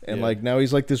and Yeah. like now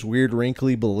he's like this weird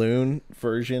wrinkly balloon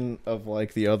version of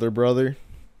like the other brother.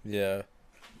 Yeah.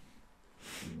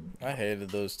 I hated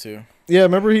those two. Yeah,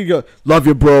 remember he'd go, "Love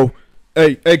you, bro.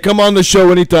 Hey, come on the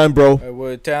show anytime, bro." Hey,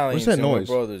 we're Italians. What's that and we're noise?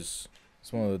 brothers.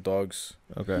 It's one of the dogs.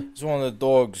 Okay. It's one of the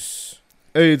dogs.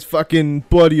 Hey, it's fucking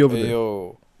Buddy over Hey, there.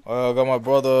 yo. I got my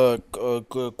brother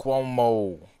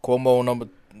Cuomo. Cuomo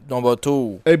number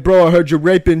 2. Hey, bro, I heard you're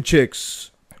raping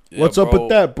chicks. Yeah, What's up bro. with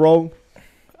that, bro?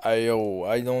 I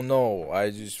don't know.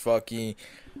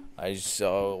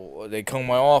 They come to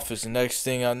my office, and next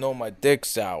thing I know, my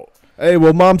dick's out. Hey,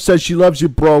 well, mom says she loves you,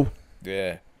 bro.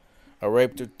 Yeah. I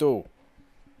raped her too.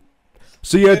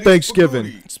 See you at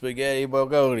Thanksgiving. Spaghetti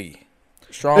spaghetti. Hey,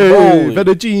 Stromboli.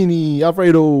 fettuccine,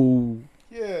 Alfredo.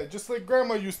 Yeah, just like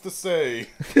Grandma used to say.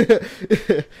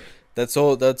 That's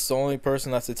all. That's the only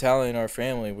person that's Italian in our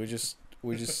family. We just.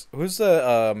 Who's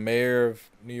the mayor of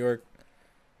New York?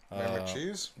 Grandma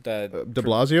Cheese? That De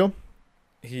Blasio?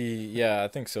 Yeah, I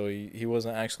think so. He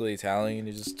wasn't actually Italian.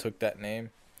 He just took that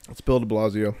name. It's Bill De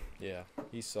Blasio. Yeah,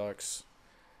 he sucks.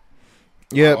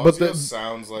 Yeah, but Blasio the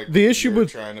sounds like the issue you're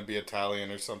with- trying to be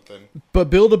Italian or something. but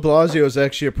Bill De Blasio is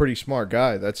actually a pretty smart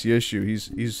guy. That's the issue.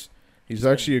 He's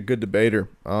actually a good debater.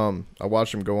 I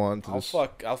watched him go on to I'll this.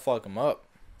 fuck him up.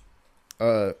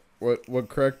 What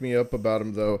cracked me up about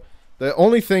him though, the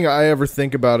only thing I ever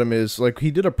think about him is like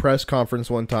he did a press conference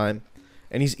one time,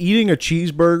 and he's eating a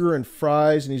cheeseburger and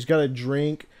fries, and he's got a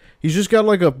drink. He's just got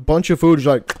like a bunch of food. He's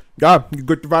like, "Yeah, you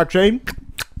get the vaccine?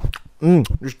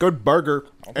 It's good burger,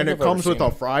 think and it I've ever comes with seen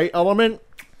a him. fry element."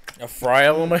 A fry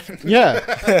element. Yeah,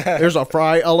 there's a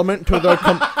fry element to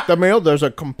the meal. There's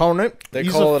a component. They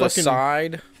He's call it a fucking-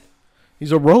 side.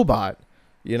 He's a robot,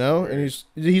 you know, and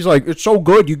he's like, it's so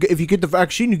good. If you get the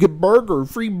vaccine, you get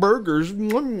free burgers.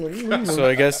 So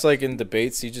I guess like in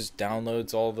debates, he just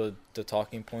downloads all the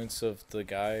talking points of the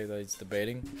guy that he's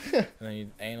debating, and then he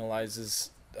analyzes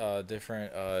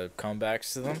different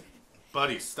comebacks to them.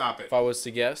 Buddy, stop it. If I was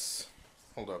to guess,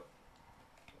 Hold up.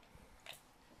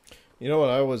 You know what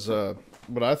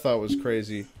I thought was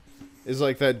crazy is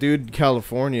like that dude in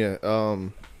California,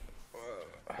 Joe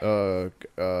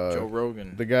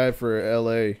Rogan. the guy for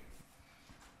L.A.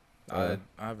 I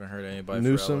haven't heard anybody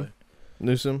Newsom? for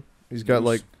Newsom. He's got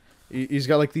like he's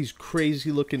got like these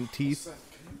crazy looking teeth.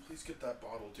 Seth, can you please get that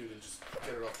bottle, dude, and just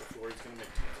get it off the floor? It's gonna make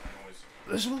tons of noise.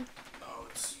 This one? No,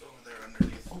 it's over there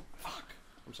underneath. Oh, fuck.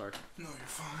 I'm sorry. No, you're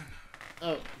fine.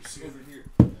 Oh, You see over here.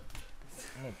 I'm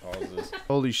gonna pause this.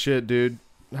 holy shit, dude!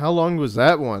 How long was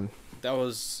that one? That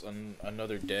was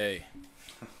another day.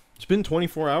 It's been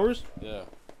 24 hours, Yeah.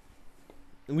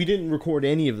 and we didn't record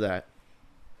any of that.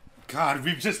 God,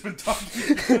 we've just been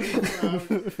talking.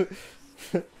 For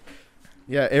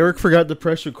Yeah, Eric forgot to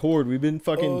press record. We've been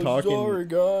fucking talking. Sorry,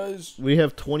 guys. We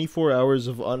have 24 hours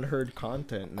of unheard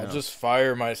content now. I'll just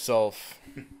fire myself.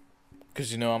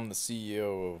 Because, I'm the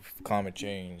CEO of Climate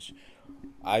Change.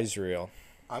 Israel.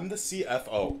 I'm the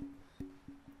CFO.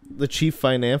 the chief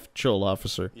financial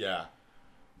officer. Yeah.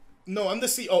 No, I'm the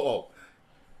COO.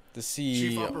 The CEO.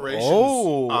 Chief Operations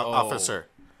Oh. Officer.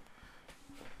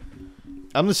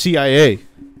 I'm the CIA.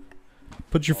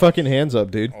 Put your fucking hands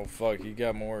up, dude. Oh, fuck. You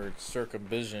got more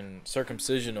circumcision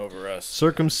over us.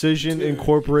 Circumcision Dude.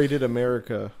 Incorporated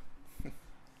America.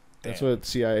 That's Damn. what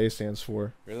CIA stands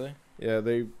for. Really? Yeah,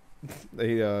 they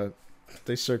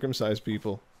circumcise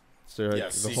people. It's their, like, Yeah,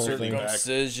 the whole secretly thing. back.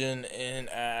 Circumcision in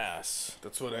ass.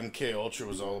 That's what MK Ultra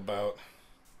was all about.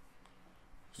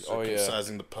 Oh, yeah.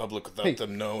 Circumcising the public without Hey.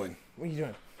 them knowing. What are you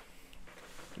doing?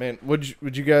 Man,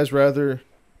 would you guys rather,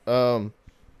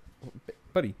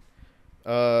 buddy?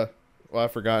 Well, I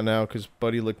forgot now because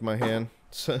Buddy licked my hand.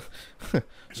 So,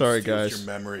 sorry, Steals guys. your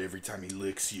memory every time he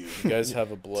licks you. You guys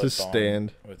have a blood To bond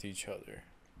stand. with each other.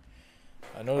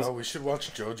 I know Oh, we should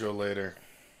watch JoJo later.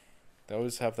 they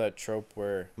always have that trope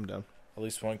where I'm done. at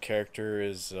least one character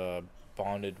is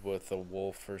bonded with a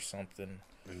wolf or something.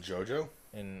 And JoJo?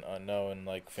 In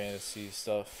like fantasy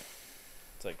stuff.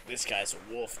 It's like, this guy's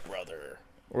a wolf, brother.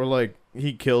 Or like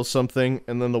he kills something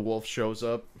and then the wolf shows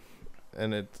up,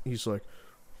 and he's like,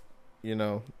 you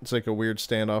know, it's like a weird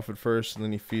standoff at first, and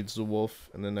then he feeds the wolf,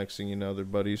 and the next thing you know, they're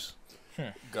buddies.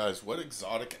 Guys, what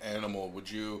exotic animal would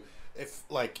you, if,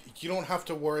 like, you don't have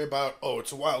to worry about, oh,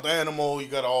 it's a wild animal, you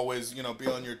gotta always, you know, be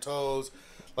on your toes.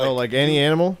 Like any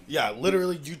animal? Yeah,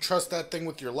 literally, you trust that thing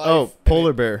with your life. Oh,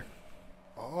 polar bear.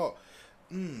 Oh,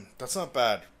 that's not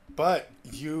bad. But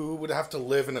you would have to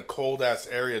live in a cold-ass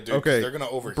area, dude, 'cause Okay, they're gonna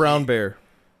overheat. brown bear.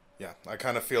 Yeah, I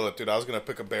kind of feel it, dude. I was gonna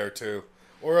pick a bear, too.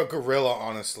 Or a gorilla,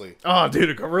 honestly. Oh, dude,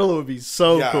 a gorilla would be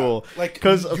so Yeah, cool. like,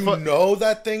 Because you know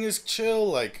that thing is chill,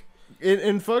 like...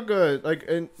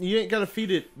 and you ain't gotta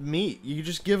feed it meat. You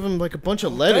just give them like a bunch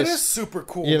of That is lettuce. super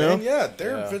cool, You know? man. Yeah,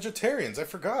 they're Yeah. vegetarians. I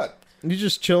forgot. You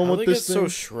just chilling How with they get this thing. so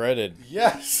shredded?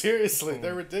 Yeah, seriously,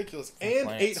 they're ridiculous. And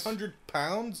plants. 800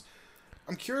 pounds?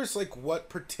 I'm curious, like, what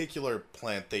particular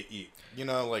plant they eat. You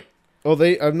know, like, Oh,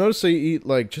 I've noticed they eat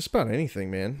like just about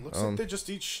anything, man. looks like they just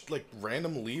eat, like,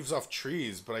 random leaves off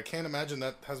trees, but I can't imagine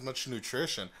that has much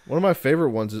nutrition. One of my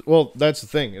favorite ones is, well, that's the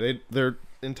thing. Their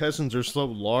intestines are so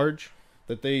large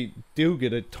that they do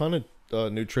get a ton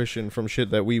of nutrition from shit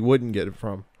that we wouldn't get it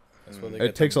from. That's where they It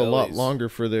get takes a them lot bellies. longer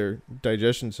for their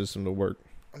digestion system to work.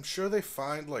 I'm sure they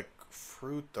find, like,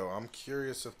 fruit, though. I'm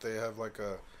curious if they have, like,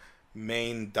 a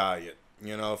main diet.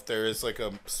 You know, if there is, like,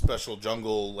 a special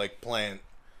jungle, like, plant,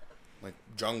 like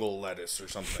jungle lettuce or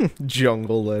something.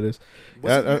 Jungle lettuce.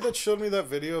 Was it Yeah, you that showed me that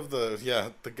video of the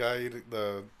guy eating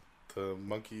the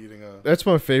monkey eating a... That's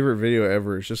my favorite video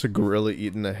ever. It's just a gorilla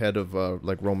eating a head of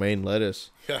like romaine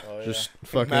lettuce. Yeah. Oh, yeah. Just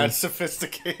fucking Mad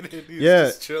sophisticated. He's yeah,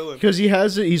 just chilling. because he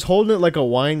has it. He's holding it like a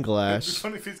wine It'd be glass,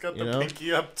 funny if he's got you the know?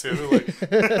 pinky up too.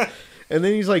 Like, and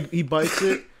then he's like he bites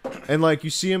it, and like you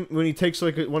see him when he takes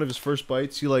like one of his first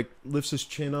bites, he like lifts his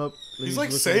chin up. and he's like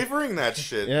looking- savoring that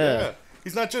shit. Yeah. Yeah.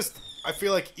 He's not just, I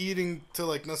feel like, eating to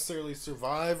like necessarily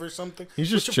survive or something. He's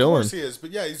just which chilling. Of course he is,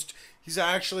 but yeah, he's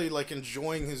actually like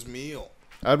enjoying his meal.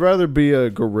 I'd rather be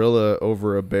a gorilla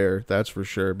over a bear, that's for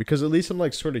sure. Because at least I'm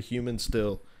like sort of human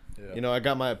still. Yeah. You know, I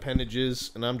got my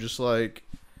appendages, and I'm just like,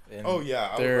 And Oh yeah,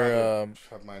 I would they're rather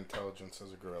have my intelligence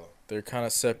as a gorilla. they're kind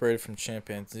of separated from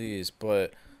chimpanzees,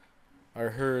 but I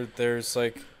heard there's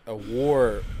like a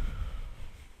war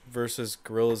versus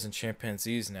gorillas and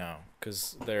chimpanzees now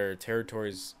because their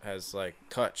territories has like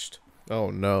touched, oh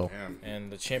no. Damn.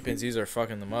 and the chimpanzees are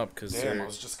fucking them up because Damn, I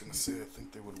was just gonna say I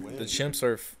think they would win. the chimps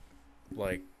are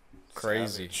like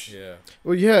crazy. Savage. Yeah,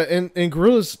 Well, yeah, and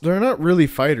gorillas, they're not really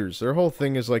fighters. Their whole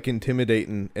thing is like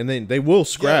intimidating, and they will Yeah,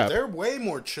 scrap. they're way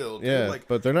more chill. Dude. Yeah, Like,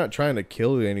 but they're not trying to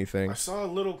kill you anything. I saw a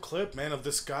little clip, man, of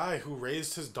this guy who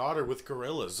raised his daughter with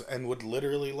gorillas and would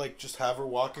literally like just have her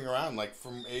walking around like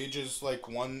from ages like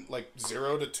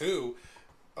 0 to 2.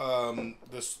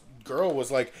 This girl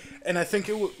was like, and I think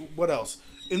what else?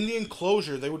 In the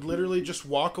enclosure, they would literally just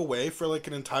walk away for like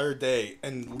an entire day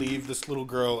and leave this little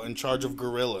girl in charge of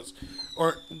gorillas,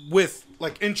 or with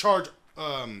like in charge.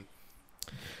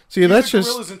 See, Leave that's the just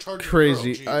gorillas in charge of the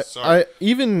crazy. girl. Jeez, sorry.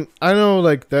 I know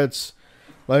like that's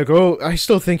like, oh, I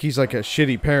still think he's like a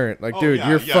shitty parent. Like, Oh, dude, yeah,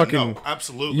 you're yeah, fucking, no,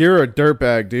 absolutely. you're a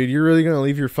dirtbag, dude. You're really gonna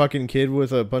leave your fucking kid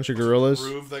with a bunch of gorillas?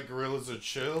 Prove that gorillas are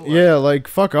chill. Like, Yeah, like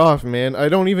fuck off, man. I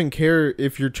don't even care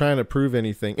if you're trying to prove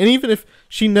anything. And even if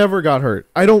she never got hurt,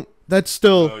 I don't. That's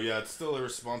still, Oh yeah, it's still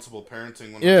irresponsible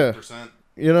parenting. 100%. Yeah.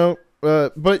 you know.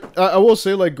 But I will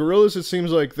say, like gorillas, it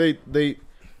seems like they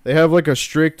have like a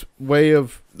strict way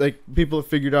of like people have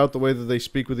figured out the way that they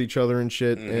speak with each other and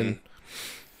shit, Mhm.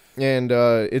 and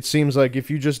it seems like if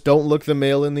you just don't look the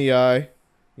male in the eye,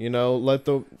 you know,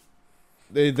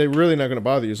 they're really not gonna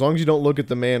bother you as long as you don't look at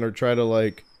the man or try to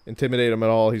like intimidate him at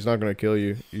all. He's not gonna kill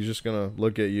you. He's just gonna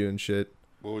look at you and shit.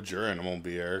 What would your animal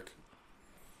be, Eric?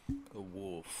 a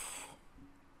wolf.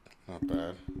 Not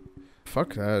bad.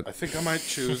 Fuck that. I think I might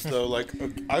choose though. Like,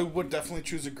 I would definitely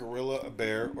choose a gorilla, a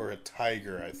bear, or a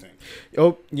tiger. I think.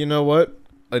 Oh, you know what?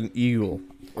 An eagle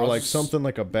or I was like just- something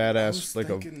like a I badass, was like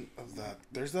a. thinking of that.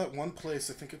 There's that one place.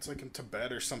 I think it's like in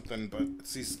Tibet or something. But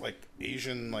it's these like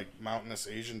Asian, like mountainous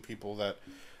Asian people that,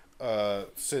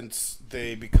 since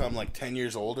they become like 10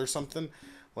 years old or something,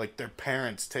 like their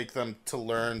parents take them to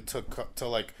learn to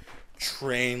like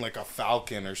train like a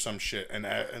falcon or some shit,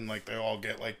 and like they all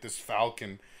get like this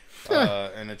falcon.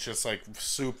 And it's just like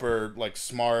super like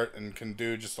smart and can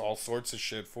do just all sorts of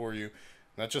shit for you.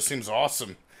 That just seems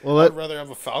awesome. Well, I'd that rather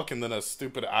have a falcon than a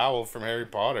stupid owl from Harry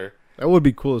Potter. that would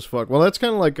be cool as fuck. Well, that's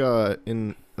kind of like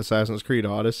in Assassin's Creed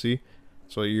Odyssey.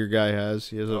 That's what your guy has.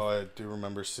 He has a Oh, I do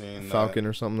remember seeing falcon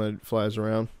or something that flies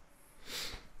around.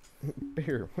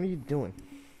 Here, what are you doing?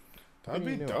 That'd What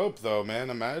are be you doing? dope though,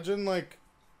 man. Imagine like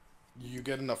you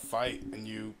get in a fight and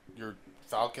your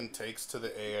Falcon takes to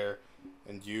the air,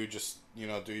 and you just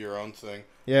do your own thing.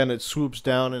 Yeah, and it swoops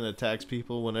down and attacks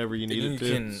people whenever you need You it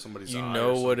to. can, Somebody's you eye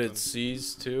know or what it something.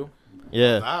 sees too.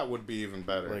 Yeah. That would be even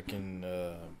better. Like in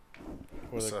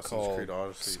what are they Assassin's called? Creed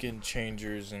Odyssey. Skin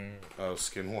changers and Oh,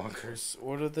 Skinwalkers.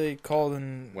 what are they called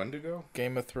in Wendigo?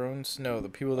 Game of Thrones? No, the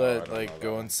people Oh, I that don't know like that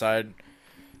go one. inside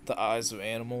the eyes of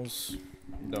animals.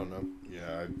 Don't know.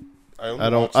 Yeah, I only I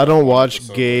don't. watched I don't that one watch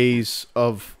episode. gays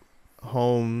of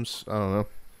homes. I don't know.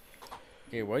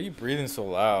 Hey, why are you breathing so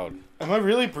loud? Am I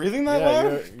really breathing that Yeah,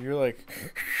 loud? you're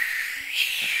like.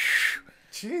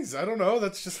 Jeez, I don't know.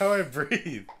 That's just how I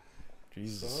breathe.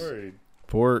 Jesus. Sorry.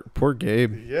 Poor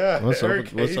Gabe. Yeah. What's up? Eric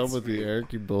What's up hates with me. you,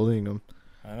 Eric? You bullying him?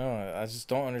 I know. I just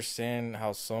don't understand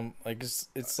how some like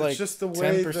it's like just the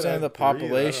way 10% that I of the breathe, I don't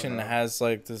population know. has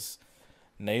like this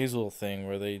nasal thing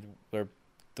where the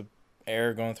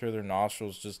air going through their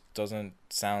nostrils just doesn't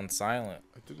sound silent.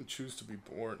 I didn't choose to be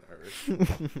born, Eric.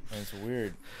 And it's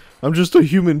weird. I'm just a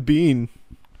human being.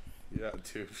 Yeah,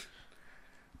 dude.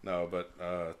 No, but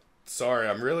sorry,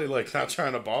 I'm really like not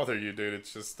trying to bother you, dude.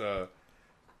 It's just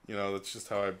that's just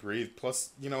how I breathe. Plus,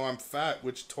 I'm fat,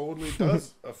 which totally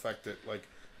does affect it. Like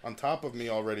on top of me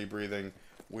already breathing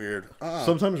weird.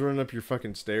 Sometimes running up your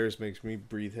fucking stairs makes me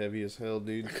breathe heavy as hell, I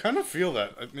dude. kind of feel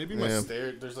that. Maybe my Yeah.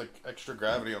 stairs. There's like extra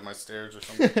gravity on my stairs or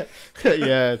something.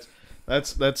 Yeah,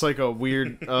 that's like a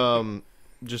weird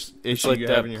just It's issue like you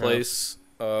have that in your place,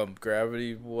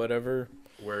 gravity, whatever.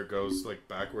 Where it goes like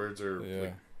backwards or Yeah. like,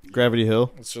 house. Gravity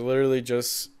Hill. It's literally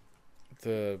just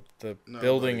the No,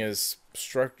 building buddy. is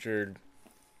structured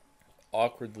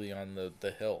awkwardly on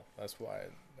the hill. That's why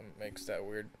it makes that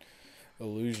weird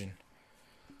illusion.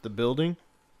 The building.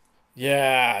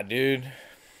 Yeah, dude.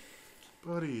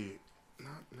 buddy,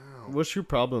 not now. What's your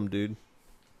problem, dude?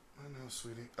 I know,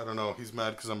 sweetie. I don't know. He's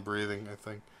mad because I'm breathing. I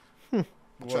think.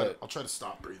 What? I'll try to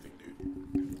stop breathing,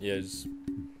 dude. Yeah, just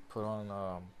put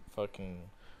on fucking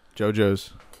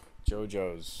JoJo's.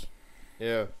 JoJo's.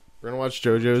 Yeah, we're gonna watch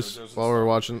JoJo's JoJo's while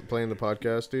we're and playing the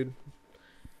podcast, dude.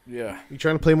 Yeah. You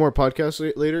trying to play more podcasts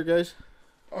later, guys?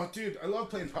 Oh, dude, I love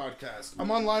playing podcasts. I'm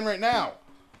online right now.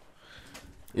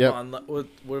 Yeah. Come on, what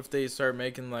if they start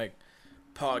making like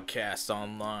podcasts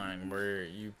online where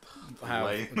you have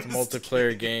Lamest it's a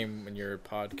multiplayer game and you're a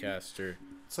podcaster?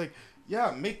 It's like,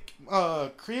 yeah,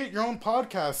 create your own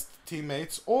podcast,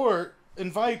 teammates, or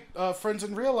invite friends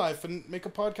in real life and make a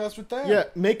podcast with them. Yeah,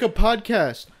 make a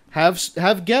podcast.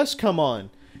 Have guests come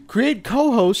on. Create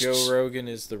co-hosts. Joe Rogan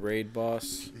is the raid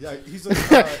boss. Yeah, he's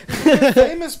like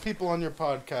famous people on your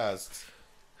podcast,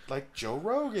 like Joe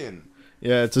Rogan.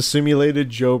 Yeah, it's a simulated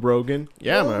Joe Rogan.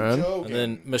 Yeah, Joe man. Rogan. And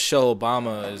then Michelle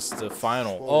Obama is the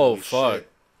final. Holy Oh, fuck. shit.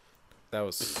 That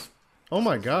was. Oh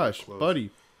my gosh, close. buddy.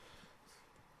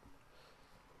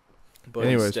 But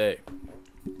Anyways. stay.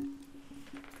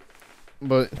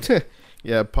 But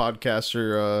yeah,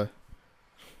 podcaster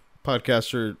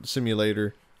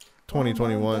simulator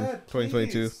 2021, Mom, Dad,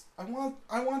 2022. please. I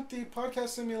want the podcast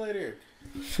simulator.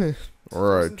 All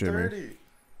right, Jimmy. 2030.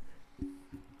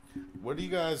 What do you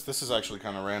guys? This is actually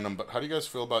kind of random, but how do you guys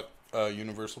feel about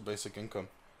universal basic income?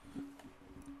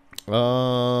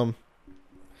 I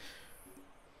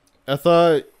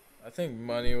thought I think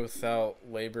money without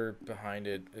labor behind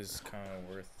it is kind of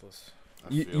worthless. I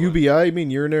feel it. UBI, you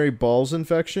mean urinary balls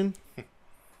infection?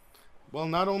 Well,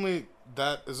 not only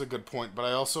that is a good point, but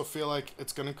I also feel like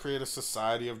it's going to create a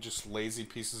society of just lazy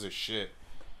pieces of shit.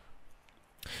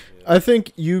 I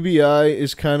think UBI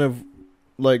is kind of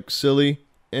like silly,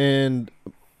 and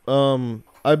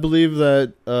I believe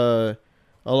that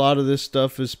a lot of this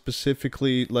stuff is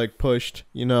specifically like pushed.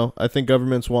 You know, I think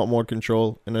governments want more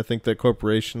control, and I think that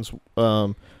corporations,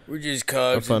 We're just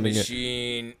cogs in funding it.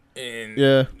 machine. And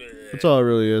yeah, that's all it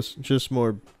really is. Just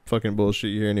more fucking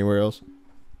bullshit you hear anywhere else.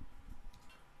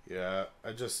 Yeah,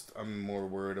 I'm more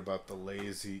worried about the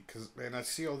lazy, because, man, I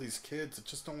see all these kids that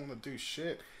just don't want to do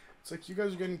shit. It's like, you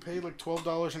guys are getting paid like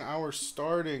 $12 an hour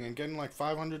starting and getting like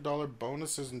 $500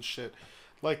 bonuses and shit.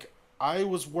 Like, I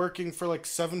was working for like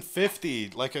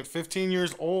 $750, like at 15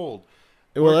 years old.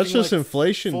 Well, that's Working, just like,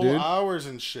 inflation, full dude. hours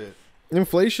and shit.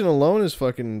 Inflation alone is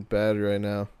fucking bad right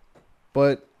now.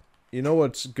 But you know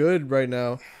what's good right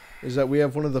now is that we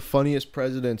have one of the funniest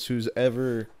presidents who's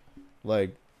ever,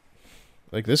 like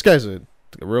this guy's a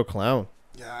real clown.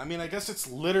 Yeah, I mean, I guess it's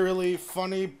literally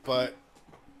funny, but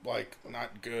like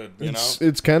not good, you know?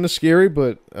 It's kind of scary,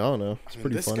 but I don't know. It's I mean,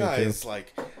 pretty this funny guy too. is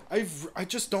like, I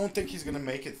just don't think he's gonna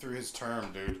make it through his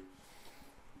term, dude.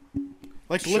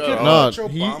 Like, look Shut at up. No,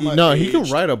 Barack Obama. he can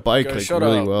aged. ride a bike Guys, like shut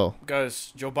really up. well.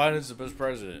 Guys, Joe Biden's the best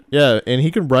president. Yeah, and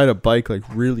he can ride a bike like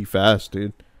really fast,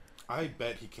 dude. I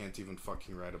bet he can't even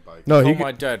fucking ride a bike. No, Call he.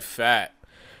 my dad fat.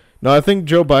 No, I think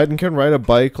Joe Biden can ride a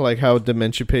bike like how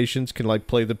dementia patients can like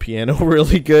play the piano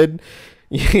really good.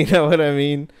 You know what I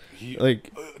mean?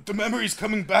 Like, the memory's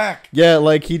coming back. yeah,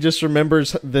 like he just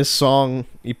remembers this song.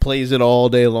 He plays it all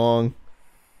day long.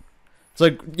 It's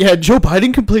like, yeah, Joe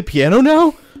Biden can play piano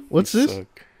now? What's You this?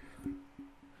 suck.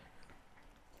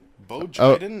 Bo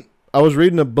Biden. I was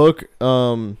reading a book.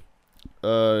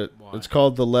 It's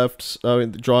called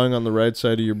Drawing on the Right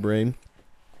Side of Your Brain,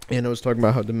 and it was talking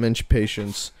about how dementia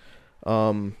patients,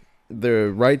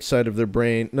 the right side of their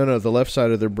brain, the left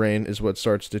side of their brain is what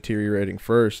starts deteriorating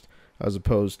first, as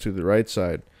opposed to the right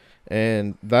side,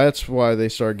 and that's why they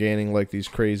start gaining like these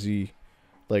crazy,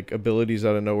 like abilities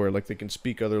out of nowhere. Like they can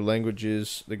speak other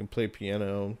languages, they can play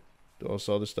piano, do all this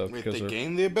other stuff. Wait, because they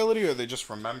gain the ability, or they just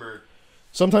remember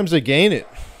sometimes they gain it.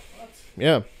 what?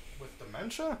 Yeah, With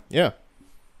dementia? yeah,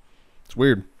 it's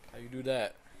weird. How you do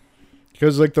that?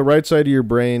 Because like the right side of your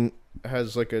brain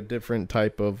has like a different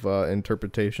type of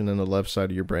interpretation than the left side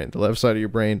of your brain. The left side of your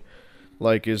brain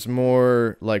like is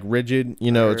more like rigid.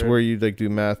 You know, it's where you like do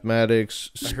mathematics,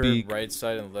 I speak. heard right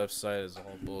side and left side is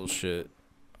all bullshit.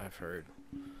 I've heard.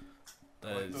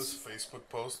 That Like is- those Facebook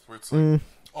posts where it's like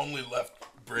only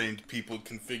left-brained people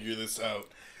can figure this out,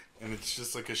 and it's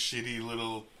just like a shitty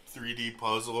little 3D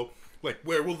puzzle. Like,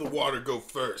 where will the water go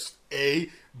first? A,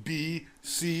 B,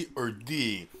 C, or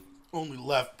D? Only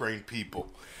left-brained people.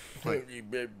 Like,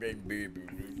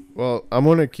 Well, I'm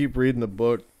gonna keep reading the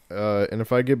book, and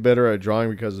if I get better at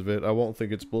drawing because of it, I won't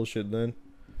think it's bullshit then.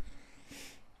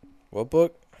 What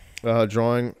book?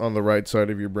 Drawing on the right side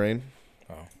of your brain.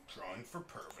 drawing for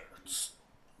perverts.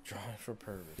 Drawing for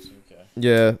perverts. Okay.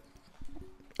 Yeah,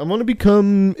 I'm gonna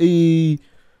become a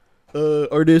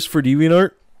artist for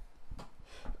DeviantArt.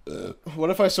 What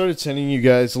if I started sending you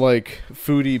guys like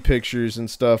foodie pictures and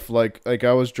stuff? Like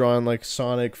I was drawing like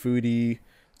Sonic foodie.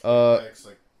 Legs,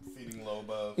 like feeding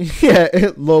Loba. Yeah,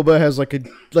 Loba has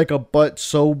like a butt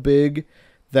so big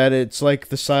that it's like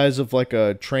the size of like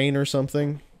a train or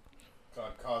something.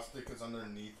 God, Caustic is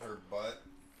underneath her butt.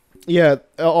 Yeah,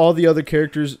 all the other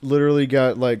characters literally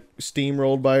got like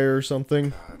steamrolled by her or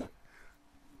something.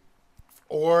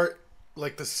 Or,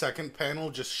 like, the second panel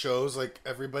just shows, like,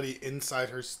 everybody inside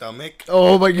her stomach.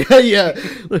 Oh my god, yeah.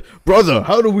 Brother,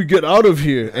 how do we get out of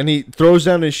here? And he throws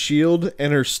down his shield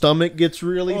and her stomach gets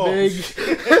really big.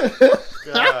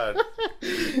 God.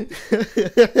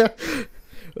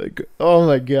 Like, oh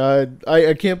my god.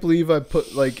 I can't believe I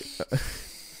put like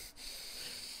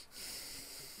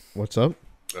What's up?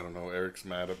 I don't know, Eric's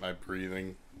mad at my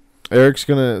breathing. Eric's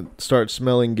gonna start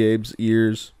smelling Gabe's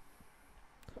ears.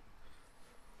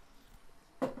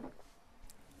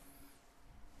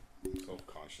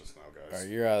 Self-conscious now, All guys. right,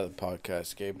 you're out of the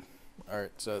podcast, Gabe. All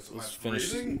right, so Am I let's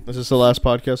finish breathing? Is this the last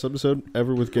podcast episode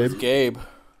ever with Gabe? with Gabe.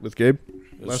 With Gabe?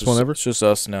 It's Last just- one ever? It's just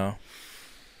us now.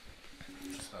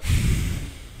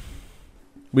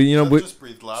 We Just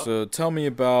breathe loud. So tell me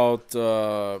about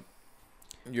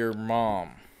your mom.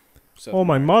 Oh,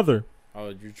 my mother. Oh,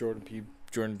 you're Jordan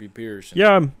B. Peterson.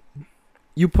 Yeah,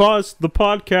 you paused the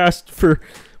podcast for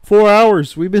 4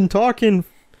 hours. We've been talking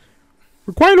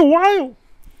for quite a while.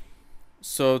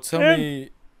 So tell Yeah. me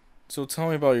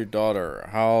about your daughter.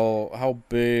 How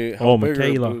big? How Oh, big are her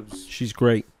Michaela. boobs? She's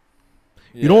great.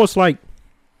 Yeah. You know what's like?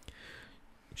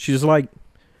 She's like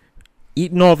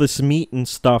eating all this meat and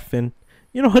stuff, and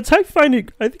you know, I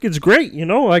think it's great. You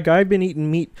know, like I've been eating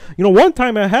meat. You know, one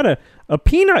time I had a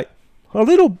peanut, a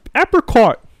little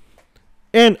apricot,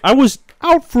 and I was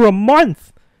out for a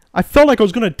month. I felt like I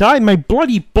was gonna die. My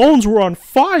bloody bones were on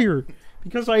fire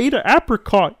because I ate an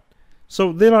apricot.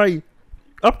 So then I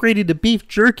upgraded to beef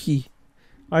jerky.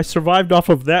 I survived off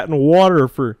of that and water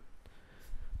for.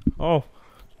 Oh,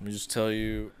 Let me just tell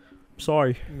you,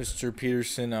 sorry. Mr.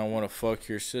 Peterson, I want to fuck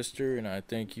your sister, and I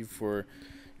thank you for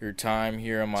your time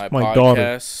here on my It's my daughter.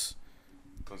 podcast.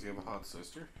 Does he have a hot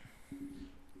sister?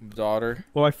 Daughter.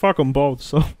 Well, I fuck them both,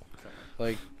 so.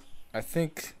 Like, I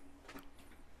think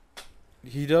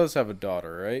he does have a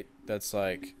daughter, right? That's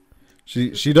like, She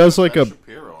does like Ben a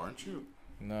Shapiro, aren't you?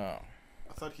 no.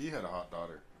 I thought he had a hot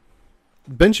daughter.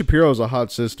 Ben Shapiro's a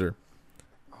hot sister.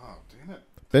 Oh, damn it.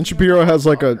 Ben Shapiro has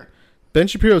like a Ben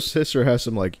Shapiro's sister has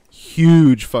some like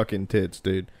huge fucking tits,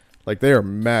 dude. Like they are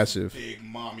massive. Big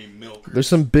mommy milker. There's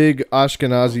some big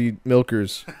Ashkenazi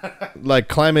milkers, like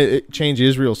climate change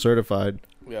Israel certified.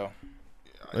 Yeah.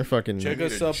 They're fucking. Check need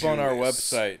us a up on our Jewess.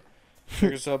 website.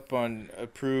 Check us up on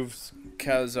approved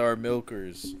Khazar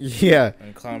milkers Yeah,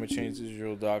 on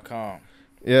climatechangeisrael.com.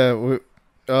 yeah.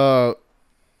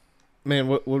 Man,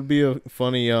 what would be a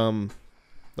funny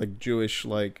like Jewish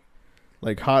like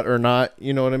Like hot or not,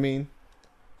 you know what I mean?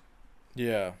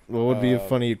 Yeah. What would be a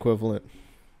funny equivalent?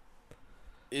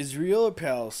 Israel or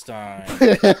Palestine?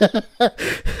 Gaza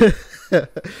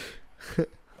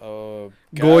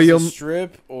Goyim.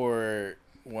 Strip or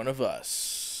one of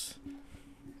us?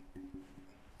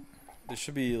 There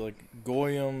should be like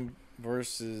Goyim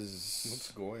versus.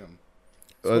 What's Goyim?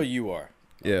 That's what you are.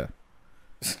 Yeah.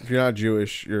 If you're not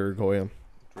Jewish, you're Goyim.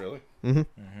 Really? Mm-hmm.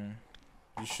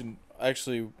 You should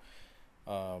actually.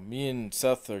 Me and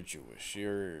Seth are Jewish.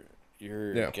 You're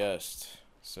Yeah. a guest,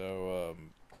 so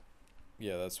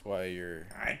yeah, that's why you're.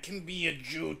 I can be a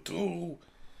Jew too.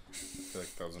 I feel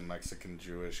like that was a Mexican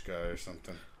Jewish guy or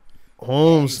something.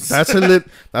 Holmes, that's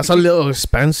a little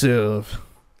expensive.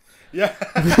 Yeah.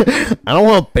 I don't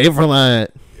want to pay for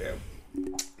that. Yeah.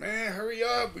 Man, hurry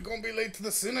up. We're going to be late to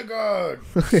the synagogue.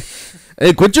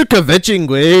 Hey, quit your kvetching,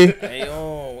 güey. Hey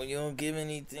yo, you don't give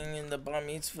anything in the bar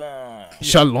mitzvah.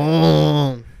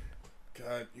 Shalom.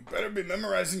 God, you better be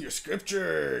memorizing your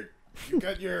scripture. You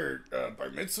got your bar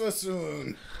mitzvah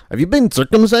soon. Have you been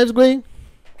circumcised, güey?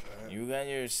 You got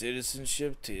your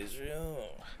citizenship to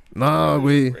Israel. No,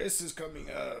 güey. Race is coming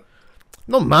up.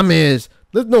 No mames.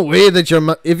 There's no way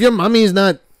that if your mommy is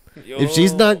not, Yo, if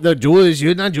she's not the Jewish,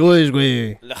 you're not Jewish,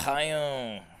 güey.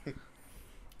 L'chaim.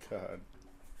 God.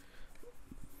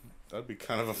 That'd be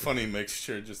kind of a funny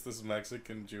mixture, just this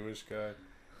Mexican Jewish guy.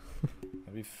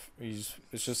 He's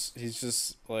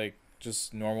just like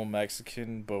just normal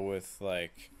Mexican, but with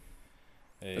like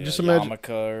a Just imagine- yarmulke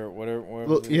or whatever.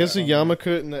 Well, he has a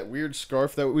yarmulke and that weird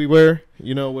scarf that we wear,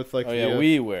 you know, with like. Oh yeah,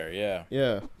 we wear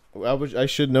Yeah, I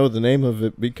should know the name of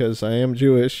it because I am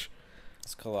Jewish.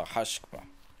 It's called a hashkma.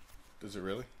 Does it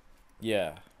really?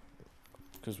 Yeah,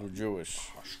 because we're Jewish.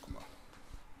 Hashkma.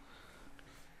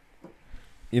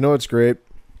 You know what's great?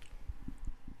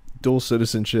 Dual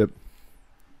citizenship.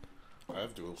 I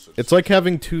have dual citizenship. It's like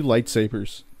having two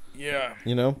lightsabers. Yeah,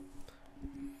 You know?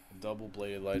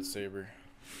 double-bladed lightsaber.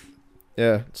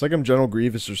 Yeah, it's like I'm General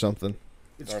Grievous or something.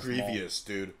 It's Darth Maul. Grievous,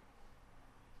 dude.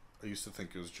 I used to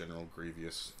think it was General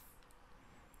Grievous.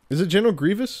 Is it General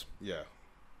Grievous? Yeah.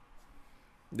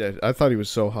 Yeah, I thought he was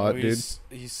so hot, dude.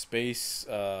 He's space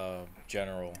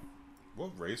general.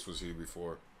 What race was he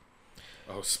before?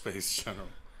 Oh, Space General.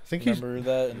 I think he's. Remember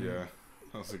that? Yeah,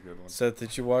 that was a good one. Seth,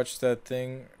 did you watch that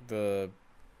thing? The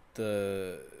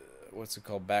what's it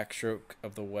called? Backstroke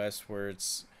of the West, where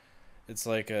it's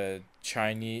like a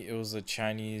Chinese. It was a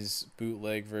Chinese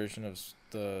bootleg version of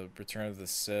the Return of the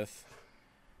Sith,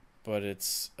 but it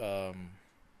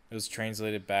was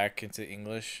translated back into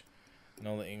English, and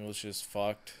all the English is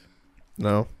fucked,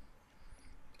 No.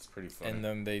 It's pretty funny. and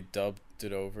then they dubbed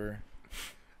it over.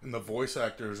 And the voice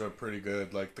actors are pretty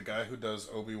good. Like, the guy who does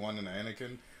Obi-Wan and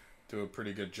Anakin do a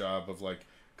pretty good job of, like...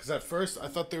 Because at first, I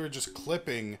thought they were just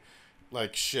clipping,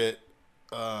 like, shit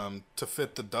to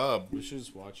fit the dub. We should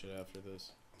just watch it after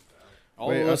this. All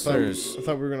Wait, the I thought listeners,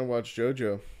 we were going to watch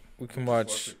JoJo. we can Watch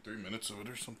watch like 3 minutes of it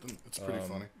or something. It's pretty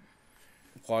funny.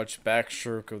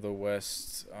 Backstroke of the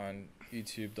West on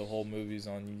YouTube. The whole movie's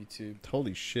on YouTube,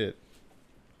 Holy shit.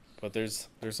 but there's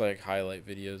like highlight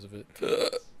videos of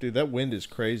it. Dude, that wind is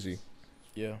crazy.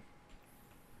 Yeah,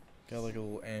 got like a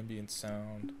little ambient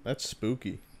sound. That's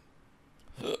spooky.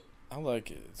 I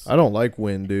like it. It's, I don't like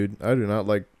wind, dude. I do not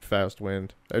like fast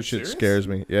wind. That shit serious? scares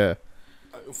me. Yeah.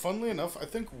 Funnily enough, I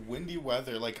think windy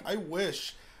weather, like, I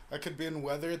wish I could be in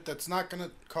weather that's not going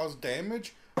to cause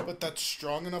damage, but that's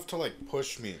strong enough to, like,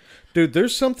 push me. Dude,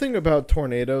 there's something about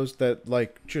tornadoes that,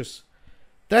 like, just...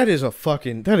 That is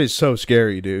so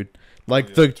scary, dude.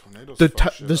 Like, Oh, yeah, tornadoes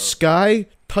fuck shit the up. sky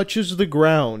touches the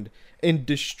ground and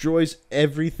destroys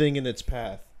everything in its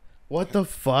path. What the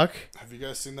fuck? Have you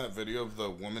guys seen that video of the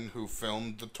woman who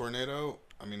filmed the tornado?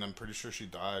 I mean, I'm pretty sure she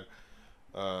died.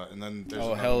 And then there's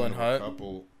another Helen one of a Hunt?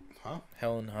 couple. Huh?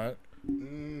 Helen Hunt.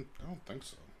 I don't think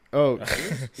so. Oh,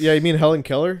 yeah, you mean Helen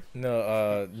Keller?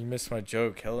 No, you missed my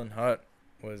joke. Helen Hunt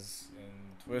was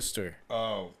in Twister.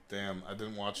 Oh, damn. I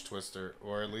didn't watch Twister.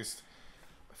 Or at least,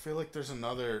 I feel like there's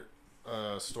another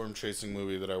storm chasing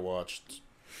movie that I watched.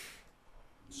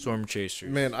 Storm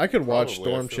Chasers. Man, I could watch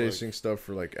Probably, I storm feel chasing like- stuff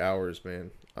for, like, hours,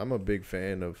 man. I'm a big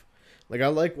fan of... Like, I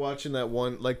like watching that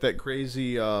one, like, that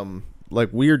crazy, like,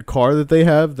 weird car that they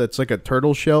have that's like a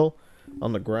turtle shell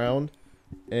on the ground.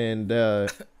 And,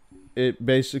 it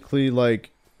basically,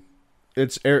 like...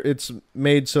 It's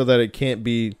made so that it can't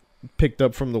be picked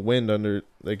up from the wind under...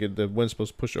 Like, the wind's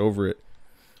supposed to push over it.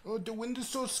 Oh, the wind is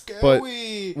so scary. But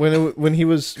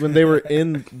when they were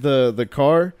in the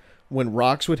car, when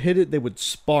rocks would hit it, they would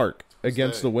spark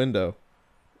against that? the window.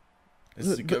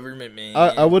 It's the government, man.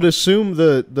 I would assume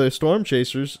the storm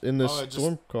chasers in this Oh, I just-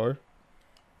 storm car.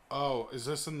 Oh, is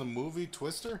this in the movie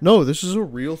Twister? No, this is a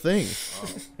real thing, Oh,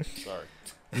 sorry.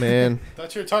 man.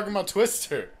 Thought you were talking about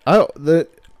Twister.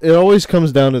 It always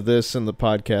comes down to this in the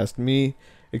podcast: me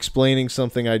explaining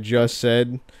something I just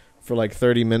said for like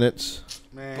 30 minutes.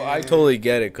 Man, But I totally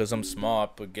get it because I'm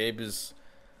smart. But Gabe is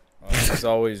he's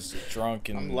always drunk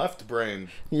and I'm left brain.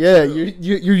 Yeah,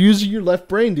 you're using your left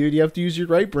brain, dude. You have to use your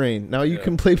right brain. Now you Yeah.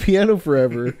 can play piano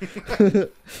forever. He'd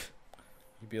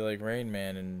be like Rain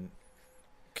Man and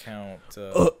count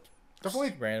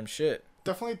Definitely, random shit.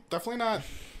 definitely not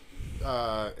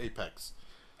Apex.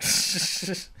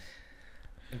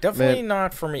 Definitely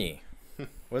not for me.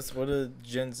 What did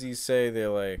Gen Z say? They're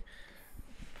like,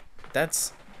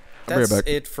 that's I'll be right back.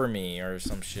 it for me or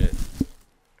some shit.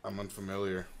 I'm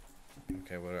unfamiliar.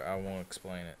 Okay, but I won't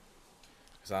explain it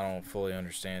because I don't fully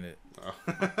understand it. Oh.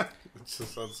 It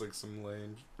just sounds like some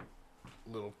lame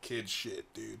little kid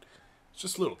shit, dude. It's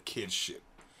just little kid shit.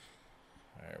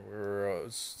 All right,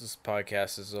 this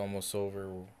podcast is almost over.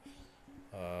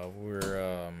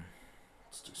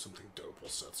 Let's do something dope while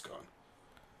Seth's gone.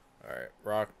 All right,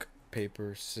 rock,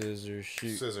 paper, scissors,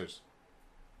 shoot. Scissors.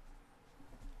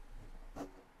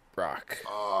 Rock,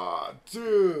 Aw,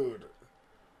 dude.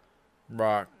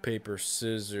 rock, paper,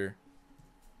 scissor,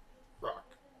 Rock.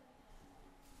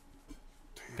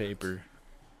 paper.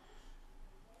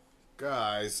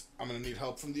 Guys, I'm gonna need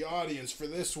help from the audience for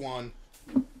this one.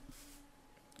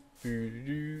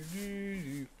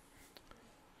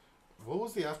 What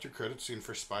was the after credit scene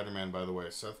for Spider-Man, by the way?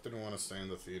 Seth didn't want to stay in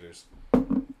the theaters.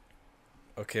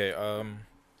 Okay,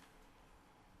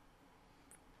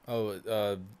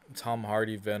 Tom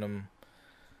Hardy Venom.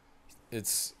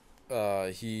 It's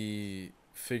he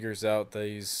figures out that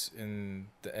he's in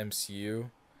the MCU,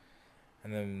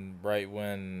 and then right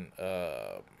when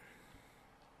they're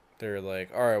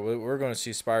like, all right, we're going to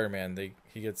see Spider-Man,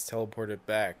 he gets teleported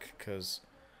back because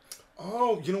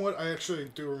Oh, you know what? I actually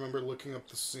do remember looking up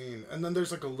the scene. And then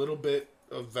there's like a little bit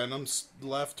of Venom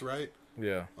left, right?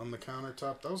 yeah. On the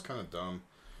countertop. That was kind of dumb.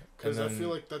 Because I then- feel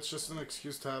like that's just an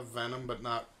excuse to have Venom, but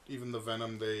not even the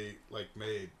Venom they, like,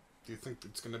 made. Do you think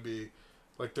it's going to be,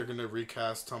 like, they're going to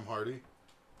recast Tom Hardy?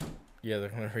 Yeah, they're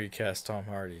going to recast Tom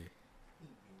Hardy.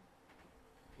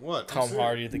 What? I'm Tom serious.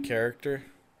 Hardy, the character?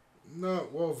 No,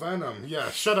 well, Venom. Yeah,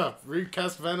 shut up.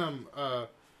 Recast Venom.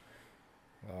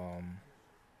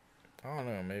 I don't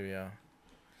know, maybe, yeah.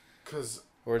 Because,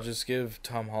 Or just give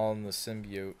Tom Holland the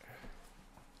symbiote.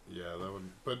 yeah, that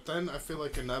would... But then I feel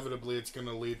like inevitably it's going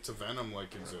to lead to Venom,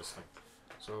 like, existing.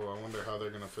 So I wonder how they're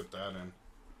going to fit that in.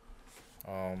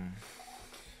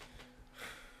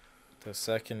 The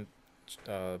second,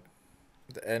 the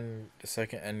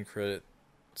second end credit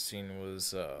scene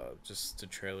was just the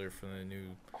trailer for the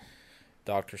new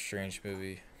Doctor Strange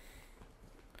movie.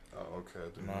 Oh, okay. I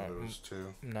didn't know Not- there was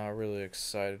two. I'm not really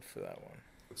excited for that one.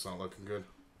 It's not looking good.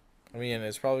 I mean,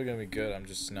 it's probably gonna be good. I'm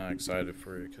just not excited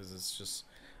for it because it's just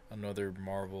another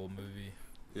Marvel movie.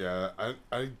 Yeah,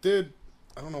 I did.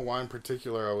 I don't know why in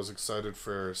particular I was excited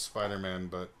for Spider-Man,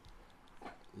 but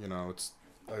you know, it's.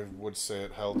 I would say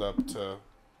it held up to,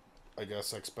 I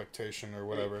guess, expectation or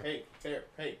whatever. Hey, Bear,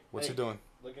 hey. What's hey. he doing?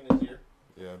 Look in his ear.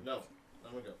 Yeah. No,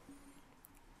 I'm gonna go.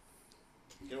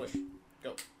 Get away.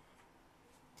 Go.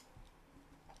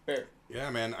 Bear. Yeah,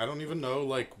 man. I don't even know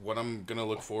like what I'm gonna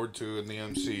look forward to in the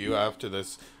MCU after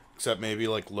this, except maybe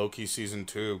like Loki season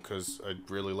 2, because I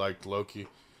really liked Loki,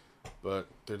 but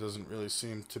there doesn't really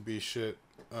seem to be shit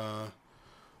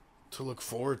to look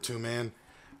forward to, man.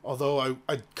 Although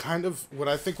I kind of what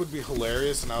I think would be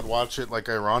hilarious, and I'd watch it like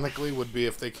ironically, would be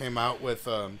if they came out with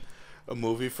a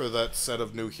movie for that set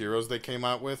of new heroes they came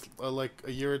out with like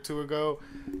a year or two ago,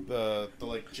 the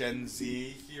like Gen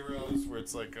Z heroes, where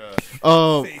it's like a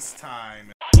Oh,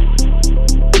 FaceTime.